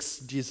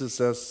 6, Jesus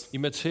says, I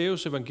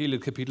Matthæus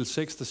evangeliet kapitel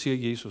 6, der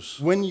siger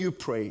Jesus, when you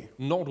pray,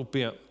 når du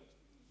beder,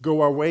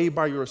 go away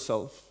by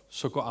yourself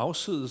så gå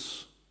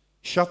afsides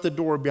shut the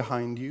door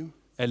behind you,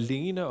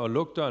 alene og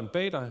luk døren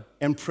bag dig,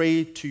 and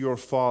pray to your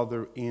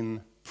Father in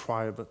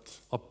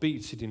private. og bed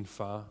til din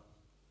far.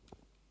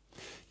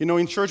 You know,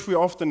 in church we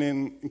often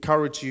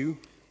encourage you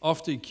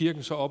Ofte i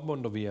kirken så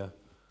opmuntrer vi jer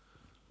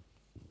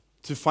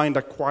to find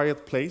a quiet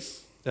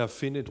place at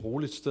finde et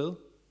roligt sted,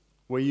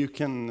 where you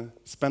can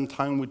spend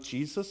time with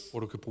Jesus, hvor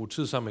du kan bruge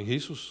tid sammen med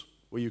Jesus,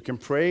 where you can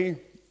pray,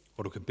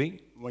 hvor du kan bede,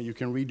 where you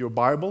can read your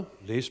Bible.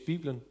 læse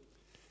Bibelen.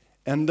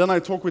 And then I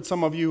talk with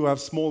some of you who have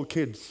small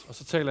kids, Og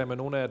så taler jeg med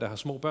nogle af jer, der har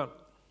små børn,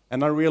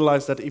 and I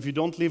realize that if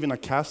you don't live in a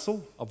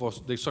castle, og hvor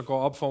det så går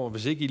op for mig,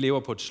 hvis ikke I lever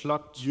på et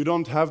slot, you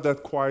don't have that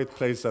quiet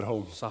place at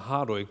home. så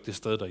har du ikke det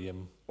sted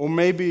derhjemme. Or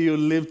maybe you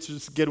live to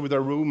get with a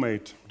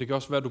roommate Det kan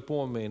også være, at du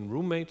bor med en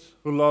roommate,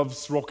 who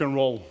loves rock and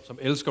roll, som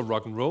elsker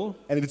rock and roll,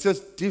 and it's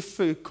just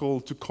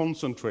difficult to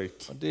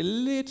concentrate. og det er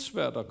lidt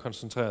svært at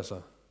koncentrere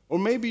sig. Or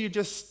maybe you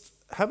just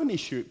have an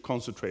issue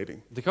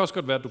concentrating. Det kan også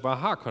godt være, at du bare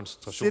har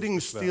koncentration.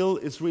 Sitting still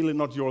is really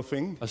not your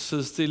thing. At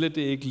sidde stille,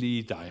 det er ikke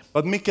lige dig.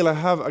 But Mikkel, I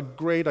have a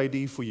great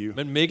idea for you.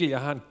 Men Mikkel, jeg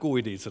har en god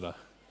idé til dig.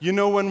 You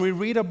know, when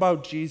we read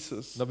about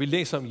Jesus, Når vi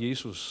læser om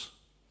Jesus,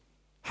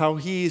 how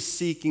he is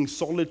seeking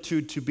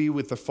solitude to be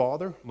with the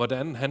Father,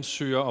 hvordan han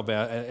søger at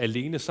være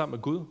alene sammen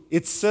med Gud,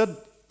 it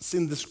says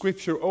in the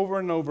scripture over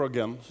and over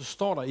again så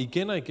står der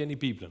igen og igen i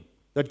Bibelen,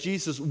 that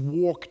Jesus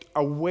walked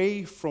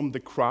away from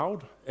the crowd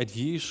at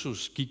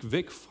Jesus gik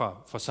væk fra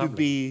to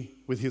forsamlingen be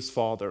with his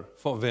Father.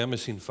 for at være med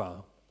sin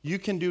far. You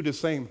can do the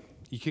same.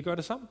 I kan gøre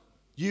det sammen.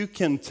 You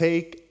can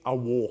take a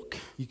walk.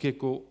 I kan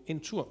gå en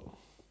tur.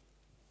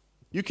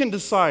 You can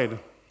decide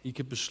I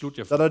kan beslutte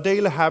jer that for, a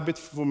daily habit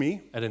for me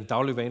at en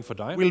daglig vane for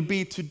dig will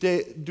be to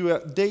do a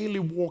daily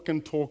walk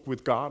and talk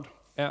with God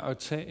er at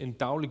tage en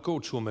daglig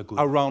gåtur med Gud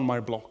around my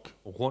block.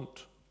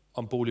 rundt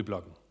om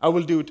boligblokken. I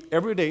will do it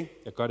every day.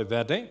 Jeg gør det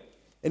hver dag,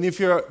 And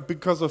if you're,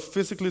 because of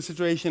physical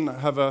situation,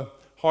 have a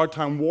hard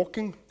time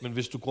walking, men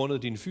hvis du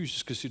grundet din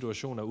fysiske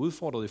situation er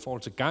udfordret i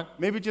forhold til gang,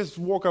 maybe just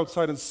walk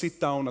outside and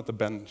sit down at the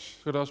bench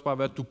så kan det også bare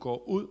være, at du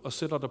går ud og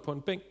sætter dig på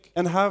en bænk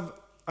and have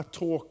a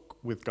talk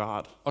with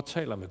God. og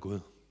taler med Gud.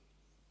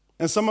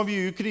 And some of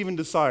you could even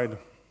decide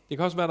Det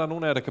kan også være, at der er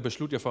nogen af jer, der kan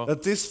beslutte jer for,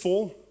 that this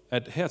fall,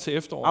 at her til I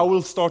efteråret,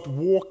 will start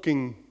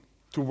walking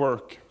to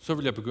work. så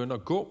vil jeg begynde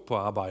at gå på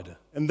arbejde.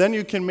 And then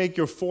you can make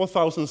your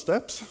 4,000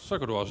 steps, Så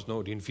kan du også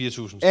nå dine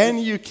 4.000 skridt, and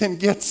you can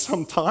get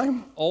some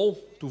time og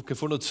du kan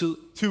få noget tid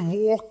to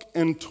walk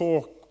and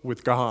talk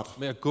with God.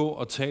 med at gå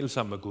og tale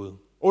sammen med Gud.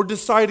 Or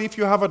decide if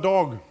you have a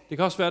dog, Det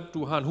kan også være, at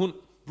du har en hund.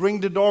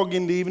 bring the dog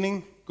in the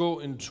evening, Gå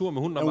en tur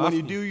med hunden om and when you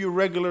aftenen, do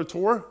your regular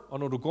tour, og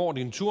når du går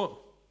din tur,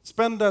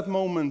 spend that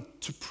moment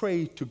to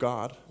pray to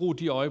God. brug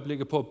de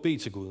øjeblikke på at bede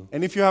til Gud.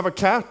 And if you have a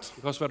cat,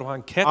 Det kan også være, at du har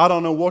en kat. I don't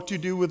know what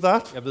you do with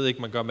that, Jeg ved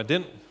ikke, man gør med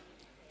den,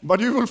 but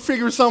you will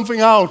figure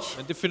something out.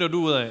 men det finder du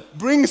ud af.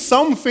 Bring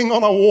something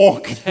on a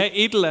walk. Tag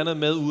et eller andet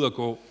med ud at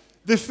gå.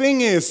 The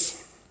thing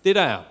is, Det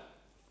der er,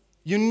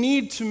 you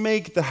need to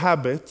make the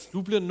habit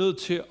du bliver nødt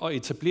til at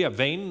etablere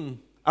vanen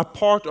a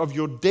part of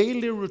your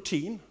daily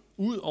routine,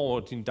 ud over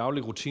din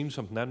daglige rutine,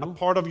 som den er a nu.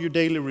 part of your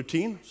daily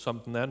routine, Som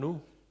den er nu.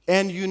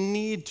 and you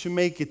need to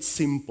make it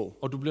simple.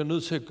 Og du bliver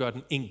nødt til at gøre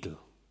den enkel.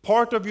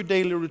 Part of your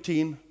daily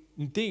routine,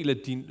 En del af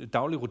din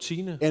daglige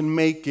rutine, and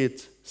make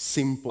it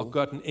simple. og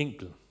gør den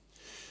enkel.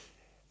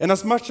 And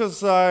as much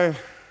as I...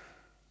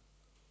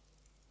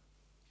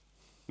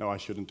 No, I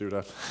shouldn't do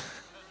that.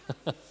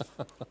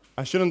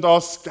 I shouldn't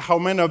ask how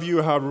many of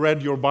you have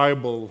read your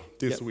Bible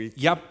this week.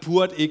 Jeg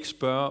burde ikke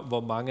spørge, hvor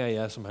mange af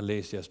jer, som har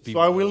læst jeres Bibel.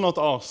 So I will not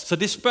ask. Så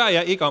det spørger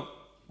jeg ikke om.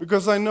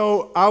 Because I know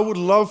I would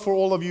love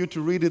for all of you to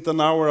read it an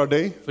hour a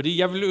day. Fordi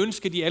jeg ville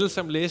ønske, at de alle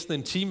sammen læste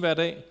en time hver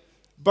dag.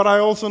 But I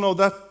also know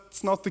that's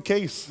not the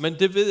case. Men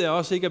det ved jeg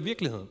også ikke er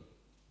virkeligheden.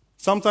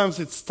 Sometimes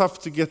it's tough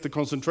to get the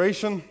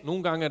concentration,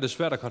 Nogle gange er det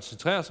svært at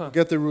koncentrere sig,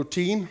 get the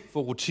routine.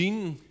 få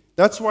rutinen.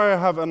 That's why I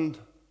have an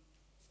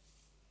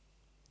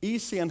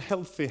easy and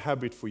healthy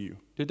habit for you.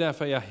 Det er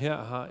derfor, jeg her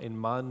har en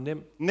meget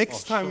nem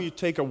Next og time you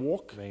take a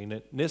walk, sund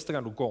vane. Næste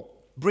gang du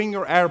går, bring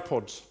your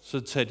AirPods så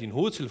tag din or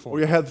hovedtelefon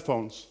your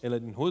headphones. eller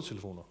dine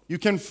hovedtelefoner. You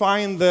can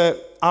find the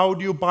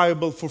audio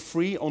Bible for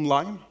free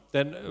online.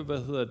 Den,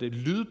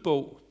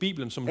 lydbog,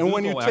 Bibelen som And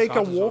when lydbog you er take a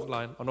gratis walk,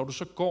 online. Og når du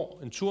så går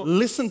en tur,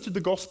 listen to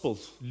the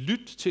Gospels.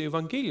 lyt til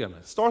evangelierne.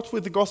 Start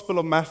with the Gospel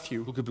of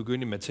Matthew. Du kan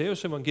begynde i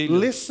Matteus evangeliet.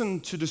 Listen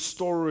to the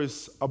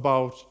stories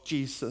about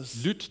Jesus.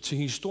 Lyt til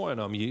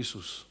historierne om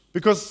Jesus.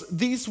 Because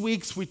these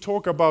weeks we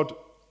talk about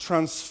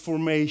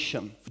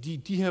transformation. Fordi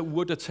de her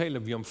uger, der taler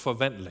vi om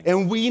forvandling.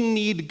 And we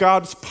need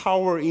God's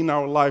power in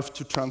our life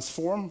to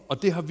transform.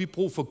 Og det har vi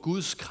brug for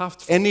Guds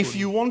kraft for. And if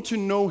you want to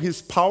know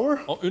His power,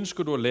 Og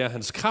ønsker du at lære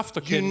hans kraft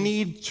at you kende,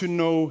 need to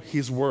know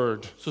His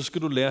Word. så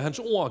skal du lære hans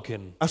ord at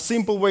kende. A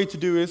simple way to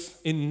do is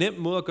En nem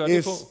måde at gøre det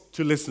is på,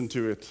 to listen to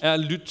it. er at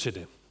lytte til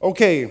det.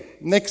 Okay,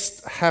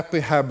 next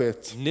happy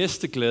habit.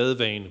 Næste glade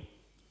vane.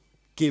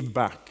 Give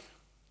back.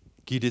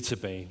 Giv det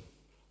tilbage.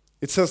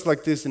 It says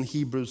like this in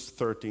Hebrews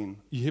 13.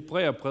 I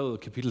Hebræerbrevet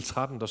kapitel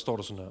 13, der står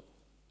der sådan her.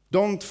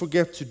 Don't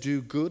forget to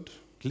do good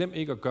Glem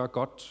ikke at gøre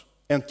godt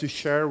and to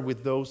share with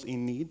those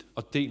in need.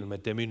 og del med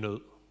dem i nød.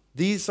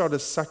 These are the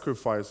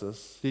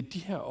sacrifices Det er de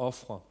her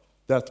ofre,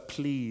 that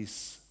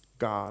please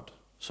God.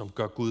 som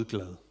gør Gud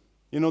glad.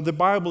 You know, the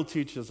Bible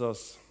teaches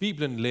us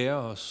Bibelen lærer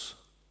os,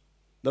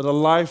 that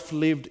a life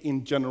lived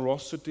in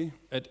generosity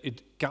at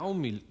et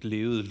gavmildt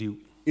levet liv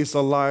is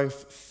a life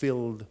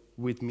filled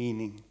with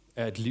meaning.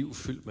 er et liv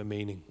fyldt med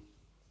mening.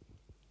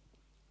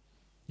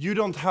 You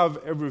don't have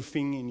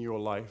everything in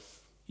your life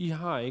I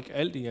har ikke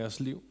alt i jeres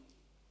liv,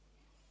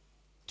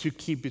 to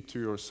keep it to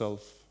yourself.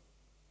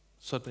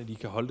 sådan at I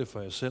kan holde det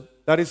for jer selv.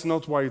 That is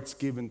not why it's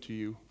given to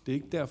you. Det er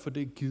ikke derfor,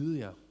 det er givet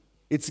jer.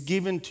 It's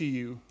given to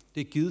you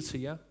Det er givet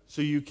til jer,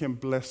 so you can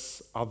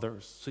bless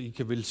others. så I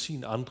kan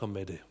velsigne andre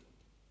med det.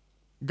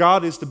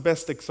 God is the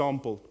best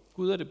example.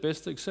 Gud er det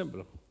bedste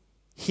eksempel.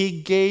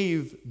 He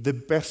gave the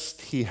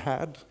best he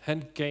had,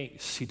 Han gav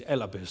sit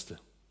allerbedste,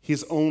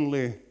 his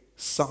only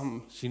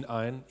son. sin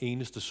egen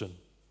eneste søn.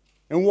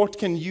 And what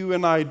can you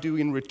and I do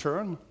in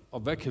return? Og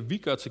hvad kan vi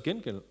gøre til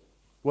gengæld?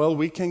 Well,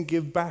 we can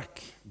give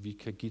back. Vi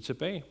kan give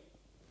tilbage.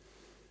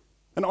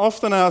 And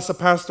often as a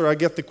pastor, I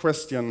get the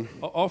question,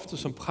 Og ofte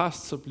som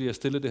præst, så bliver jeg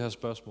stillet det her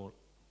spørgsmål.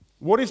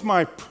 what is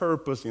my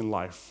purpose in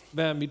life?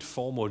 Hvad er mit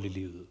formål i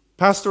livet?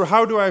 Pastor,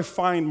 how do I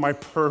find my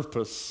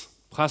purpose?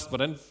 Præst,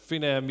 hvordan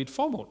finder jeg mit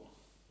formål?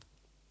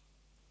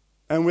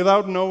 And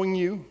without knowing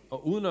you,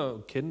 Og uden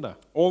at kende dig,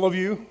 all of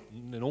you,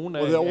 nogen or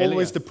af they're alle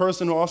always jer, the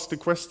person who asks the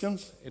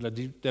questions, eller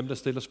dem, der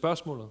stiller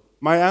spørgsmålet,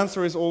 my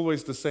answer is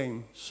always the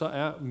same. så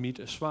er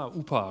mit svar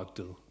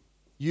upåagtet.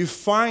 You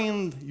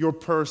find your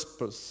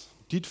purpose,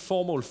 Dit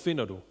formål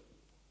finder du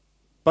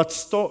but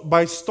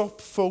by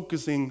stop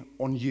focusing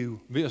on you.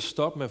 ved at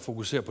stoppe med at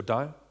fokusere på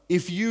dig.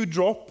 If you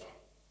drop,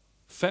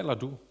 Falder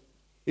du,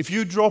 if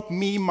you drop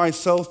me,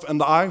 myself,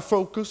 and I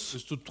focus,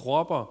 hvis du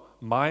dropper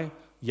mig,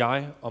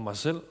 jeg og mig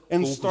selv,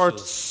 and start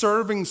fokuset,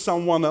 serving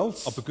someone og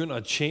else, begynder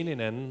at tjene en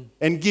anden,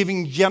 and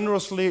giving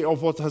generously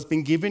of what has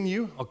been given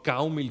you, og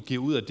gavmildt give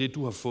ud af det,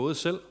 du har fået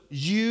selv,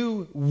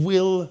 you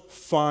will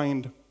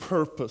find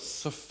purpose.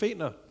 så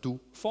finder du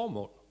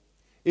formål.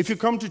 If you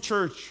come to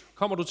church,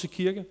 Kommer du til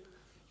kirke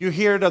you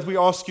hear that we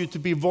ask you to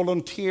be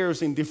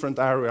volunteers in different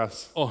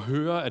areas. og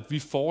hører, at vi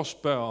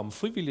forespørger om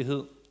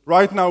frivillighed.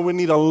 Right now, we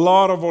need a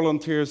lot of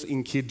volunteers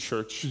in Kid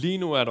Church. Lige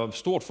nu er der et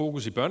stort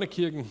fokus i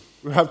børnekirken.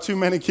 We have too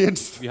many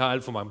kids Vi har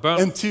alt for mange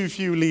børn and too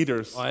few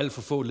leaders. og alt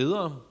for få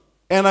ledere.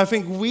 And I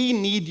think we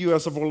need you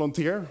as a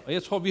volunteer. Og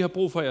jeg tror, vi har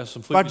brug for jer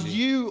som But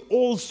frivillige. you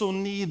also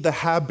need the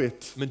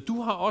habit Men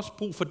du har også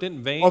brug for den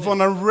of vane,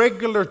 on a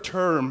regular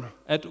term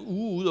at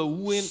uge ud og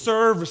uge ind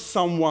serve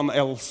someone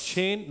else.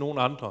 tjene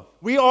nogle andre.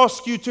 We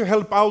ask you to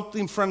help out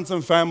in friends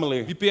and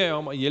family, Vi beder jer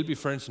om at hjælpe i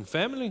Friends and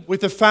Family with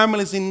the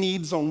families in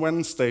needs on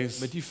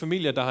Wednesdays. med de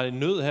familier, der har en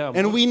nød her om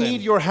And we need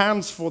onsdagen. your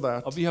hands for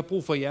that. Og vi har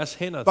brug for jeres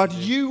hænder But til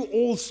det. you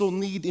also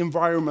need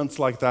environments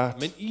like that,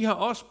 Men I har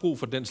også brug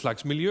for den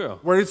slags miljøer,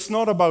 where it's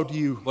not about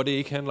you, hvor det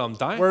ikke handler om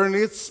dig,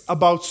 where it's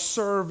about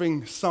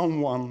serving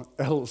someone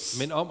else.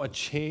 men om at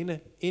tjene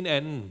en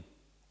anden.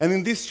 And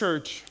in this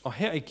church, Og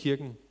her i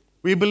kirken,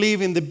 we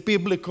believe in the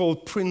biblical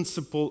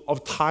principle of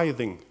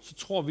tithing. så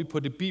tror vi på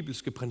det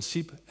bibelske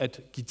princip at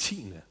give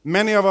tiende.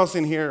 Many of us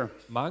in here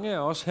Mange af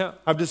os her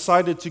have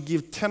decided to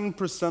give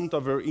 10%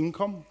 of our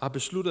income har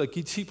besluttet at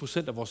give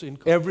 10% af vores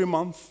indkomst every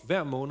month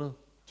hver måned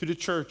to the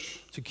church.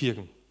 til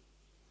kirken.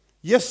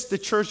 Yes, the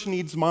church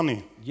needs money,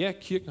 Ja,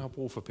 kirken har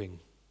brug for penge.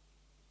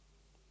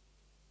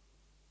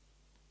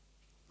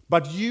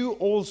 but you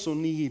also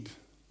need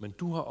Men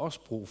du har også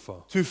brug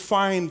for to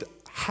find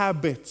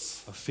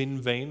habits at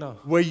finde vaner,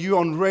 where you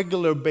on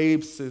regular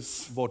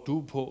basis hvor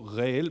du på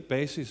reel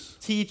basis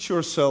teach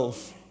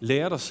yourself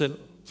lærer dig selv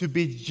to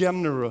be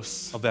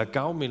generous at være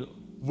gavmild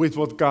with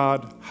what God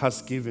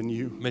has given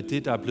you. med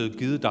det, der er blevet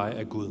givet dig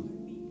af Gud.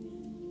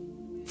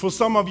 For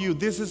some of you,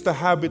 this is the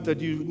habit that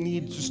you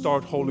need to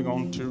start holding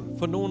on to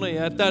For nogle af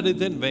jer, der er det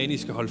den vane, I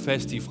skal holde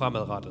fast i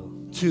fremadrettet.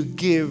 to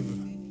give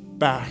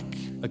back.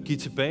 At give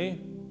tilbage.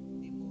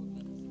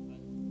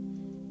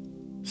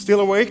 Still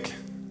awake?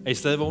 Er I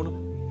stadig vågne?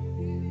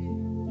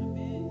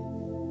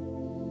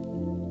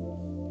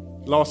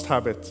 Last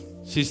habit,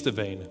 Sidste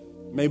vane.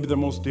 maybe the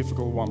most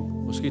difficult one.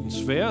 Måske den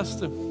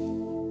sværeste.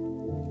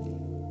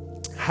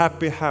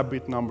 Happy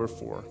habit number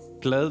 4.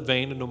 Glad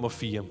vane nummer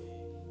 4.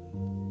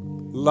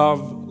 Love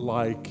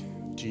like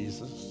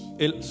Jesus.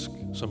 Elsk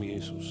som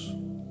Jesus.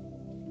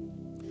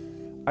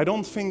 I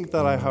don't think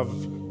that I have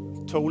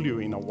told you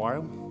in a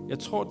while. Jeg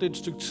tror, det er et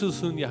stykke tid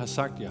siden, jeg har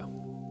sagt jer.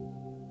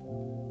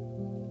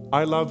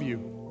 I love you.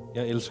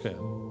 Jeg elsker jer.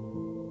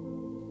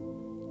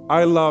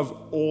 I love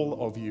all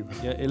of you.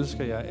 Jeg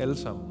elsker jer alle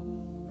sammen.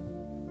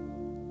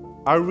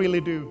 I really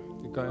do.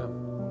 Det gør jeg.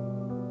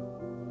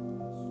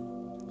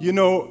 You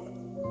know,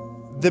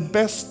 the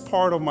best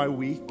part of my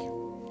week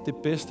Det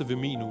bedste ved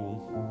min uge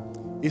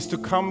is to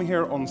come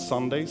here on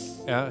Sundays,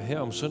 er her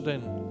om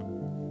søndagen,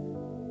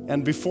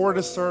 and before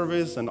the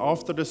service and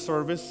after the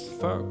service,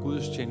 før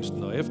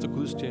gudstjenesten og efter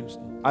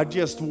gudstjenesten, I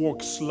just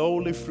walk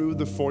slowly through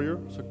the foyer,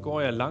 så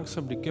går jeg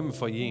langsomt igennem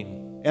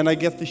foyeren. and I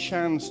get the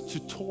chance to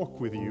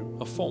talk with you.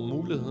 og får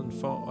muligheden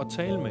for at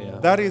tale med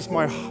jer. That is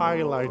my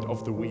highlight of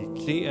the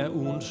week. Det er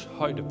ugens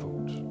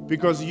højdepunkt.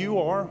 Because you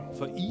are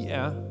For I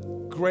er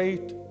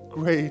great,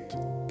 great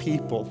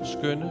people.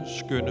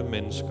 skønne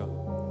mennesker.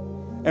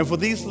 And for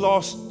these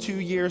last 2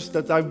 years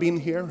that I've been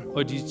here,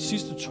 Og de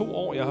sidste 2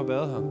 år, jeg har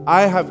været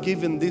her, I have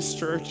given this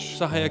church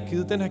så har jeg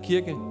givet den her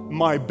kirke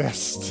my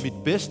best. mit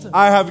bedste.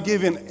 I have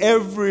given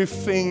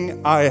everything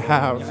I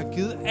have. Jeg har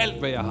givet alt,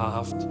 hvad jeg har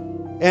haft.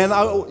 And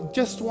I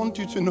just want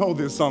you to know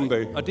this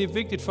Sunday, Og det er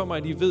vigtigt for mig,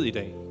 at I ved i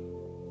dag,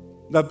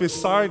 that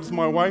besides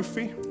my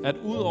wifey, at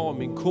udover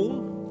min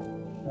kone,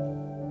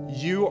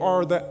 you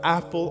are the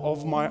apple of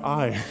my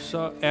eye.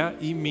 så er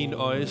I min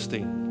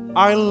øjesten.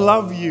 I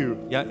love you.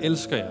 Jeg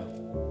elsker jer.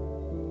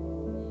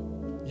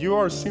 You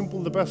are simply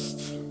the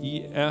best.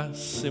 I er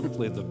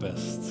simply the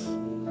best.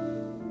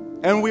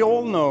 And we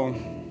all know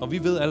Og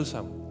vi ved alle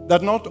sammen,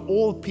 that not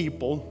all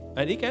people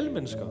at ikke alle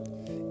mennesker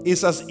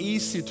is as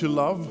easy to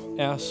love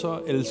er så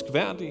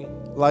elskværdige,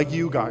 like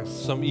you guys.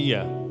 som I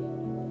er.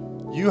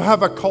 You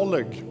have a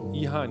colleague.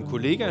 I har en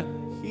kollega,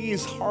 He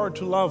is hard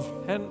to love.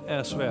 han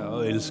er svær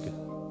at elske.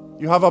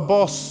 You have a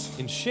boss,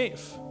 En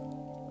chef,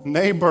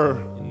 neighbor.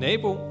 en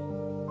nabo,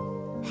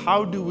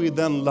 How do we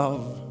then love?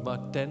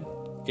 hvordan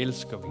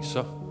elsker vi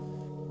så?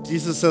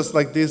 Jesus says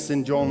like this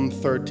in John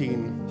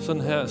 13.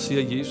 Sådan her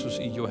siger Jesus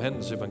i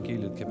Johannes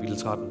evangeliet kapitel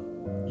 13.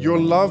 Your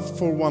love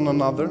for one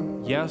another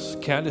Jeres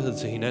kærlighed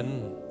til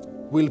hinanden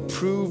will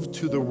prove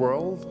to the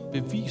world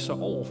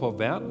beviser over for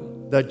verden,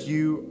 that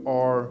you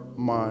are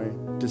my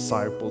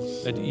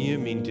disciples. at I er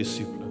mine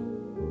disciple.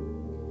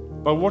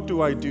 But what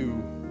do I do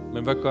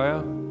Men hvad gør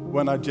jeg,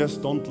 when I just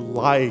don't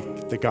like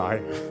the guy?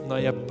 når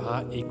jeg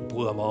bare ikke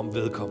bryder mig om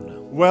vedkommende?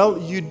 Well,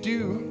 you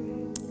do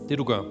Det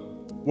du gør,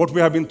 what we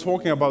have been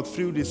talking about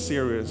through this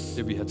series.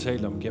 det vi har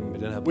talt om gennem i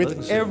den her With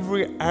prædikenserie,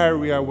 every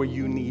area where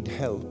you need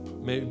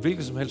help, med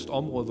hvilket som helst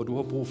område, hvor du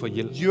har brug for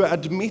hjælp. you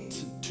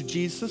admit to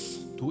Jesus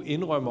Du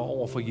indrømmer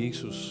over for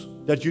Jesus,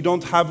 that you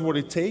don't have what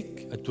it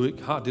takes, at du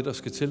ikke har det, der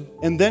skal til.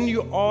 and then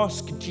you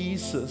ask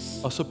Jesus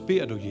Og så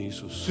beder du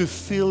Jesus to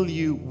fill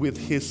you with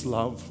his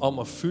love. om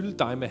at fylde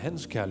dig med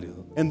hans kærlighed.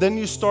 And then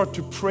you start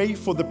to pray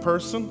for the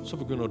person. Så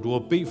begynder du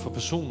at bede for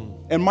personen.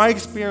 And my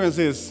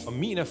experience is Og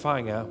min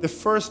erfaring er, the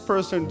first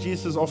person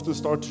Jesus often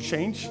starts to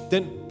change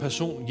den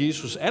person,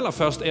 Jesus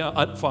allerførst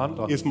er for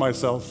andre, is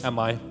myself. er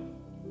mig.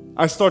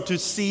 I start to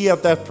see at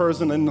that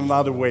person in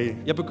another way.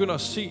 Jeg begynder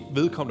at se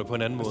vedkommende på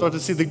en anden I måde. start to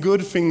see the good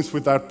things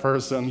with that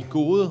person.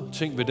 Gode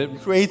ting ved dem,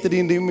 Created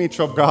in the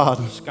image of God.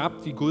 skabt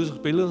i Guds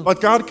billede.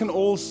 But God can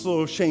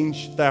also change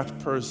that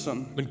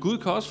person. Men Gud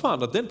kan også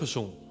forandre den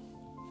person.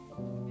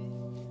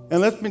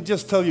 And let me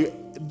just tell you,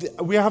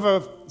 we have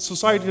a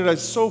society that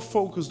is so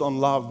focused on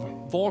love.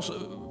 Vores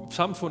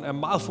samfund er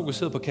meget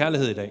fokuseret på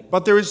kærlighed i dag.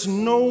 But there is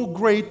no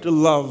greater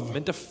love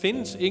Men der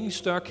findes ingen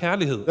større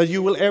kærlighed, that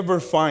you will ever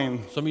find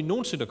som I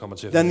nogensinde kommer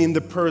til at than finde, in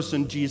the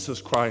person Jesus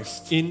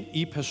Christ. end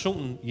i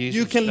personen Jesus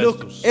You can look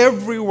Kristus.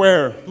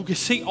 everywhere, Du kan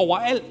se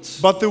overalt,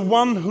 but the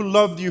one who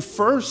loved you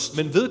first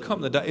men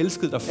vedkommende, der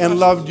elskede dig and først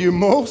loved you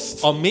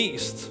most, og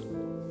mest,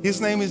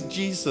 his name is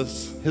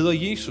Jesus. hedder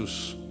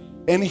Jesus.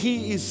 And he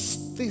is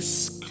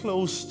this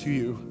close to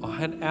you. Og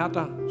han er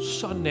der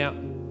så nær.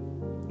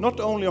 Not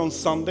only on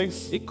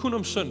Sundays, Ikke kun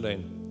om søndagen,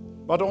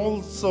 but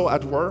also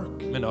at work.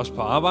 men også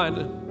på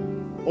arbejde.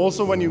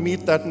 Also when you meet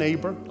that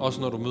neighbor.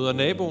 Også når du møder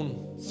naboen,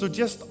 So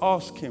just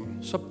ask him,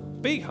 så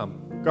bed ham.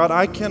 God,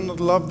 I cannot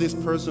love this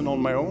person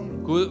on my own,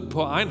 Gud, på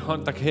egen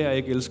hånd, der kan jeg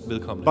ikke elske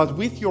vedkommende. but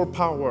with your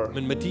power,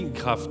 Men med din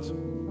kraft,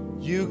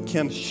 you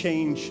can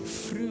change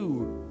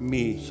through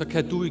me. så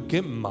kan du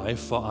igennem mig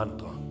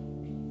forandre.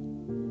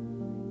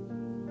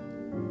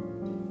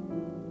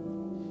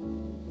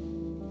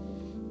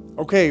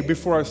 Okay,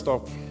 before I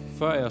stop,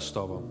 Før jeg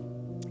stopper,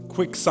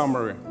 quick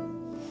summary.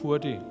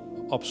 hurtig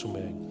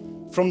opsummering.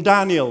 From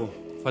Daniel,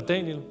 Fra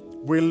Daniel,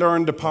 we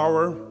learned the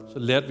power så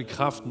lærte vi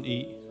kraften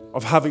i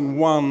of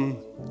having one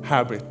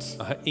habit.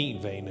 at have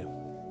én vane.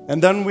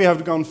 And then we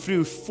have gone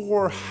through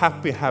 4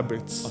 happy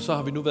habits. Og så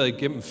har vi nu været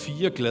igennem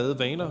 4 glade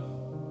vaner.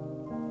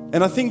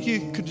 And I think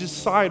you could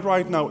decide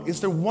right now, is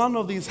there one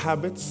of these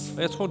habits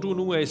Og jeg tror, du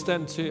nu er i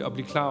stand til at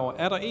blive klar over,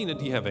 er der en af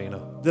de her vaner,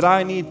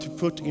 that I need to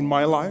put in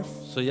my life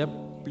så jeg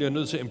bliver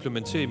nødt til at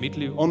implementere i mit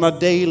liv on a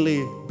daily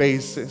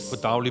basis?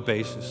 på daglig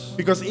basis.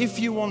 Because if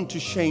you want to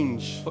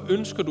change, For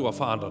ønsker du at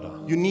forandre dig,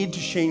 you need to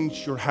change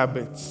your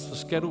habits. så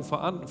skal du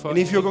forandre And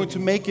if you're going to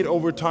make it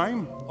over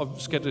time, og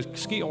skal det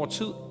ske over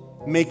tid,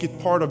 make it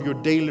part of your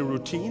daily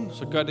routine,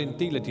 så gør det en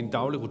del af din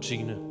daglige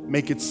rutine.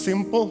 make it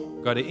simple,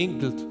 Gør det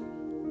enkelt,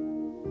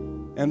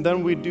 and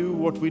then we do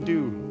what we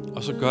do.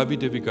 og så gør vi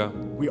det, vi gør.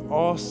 We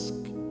ask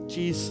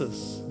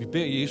Jesus Vi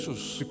beder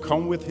Jesus to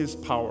come with his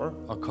power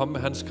at komme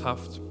med hans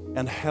kraft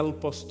and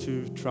help us to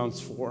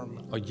transform.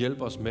 og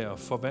hjælpe os med at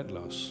forvandle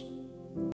os.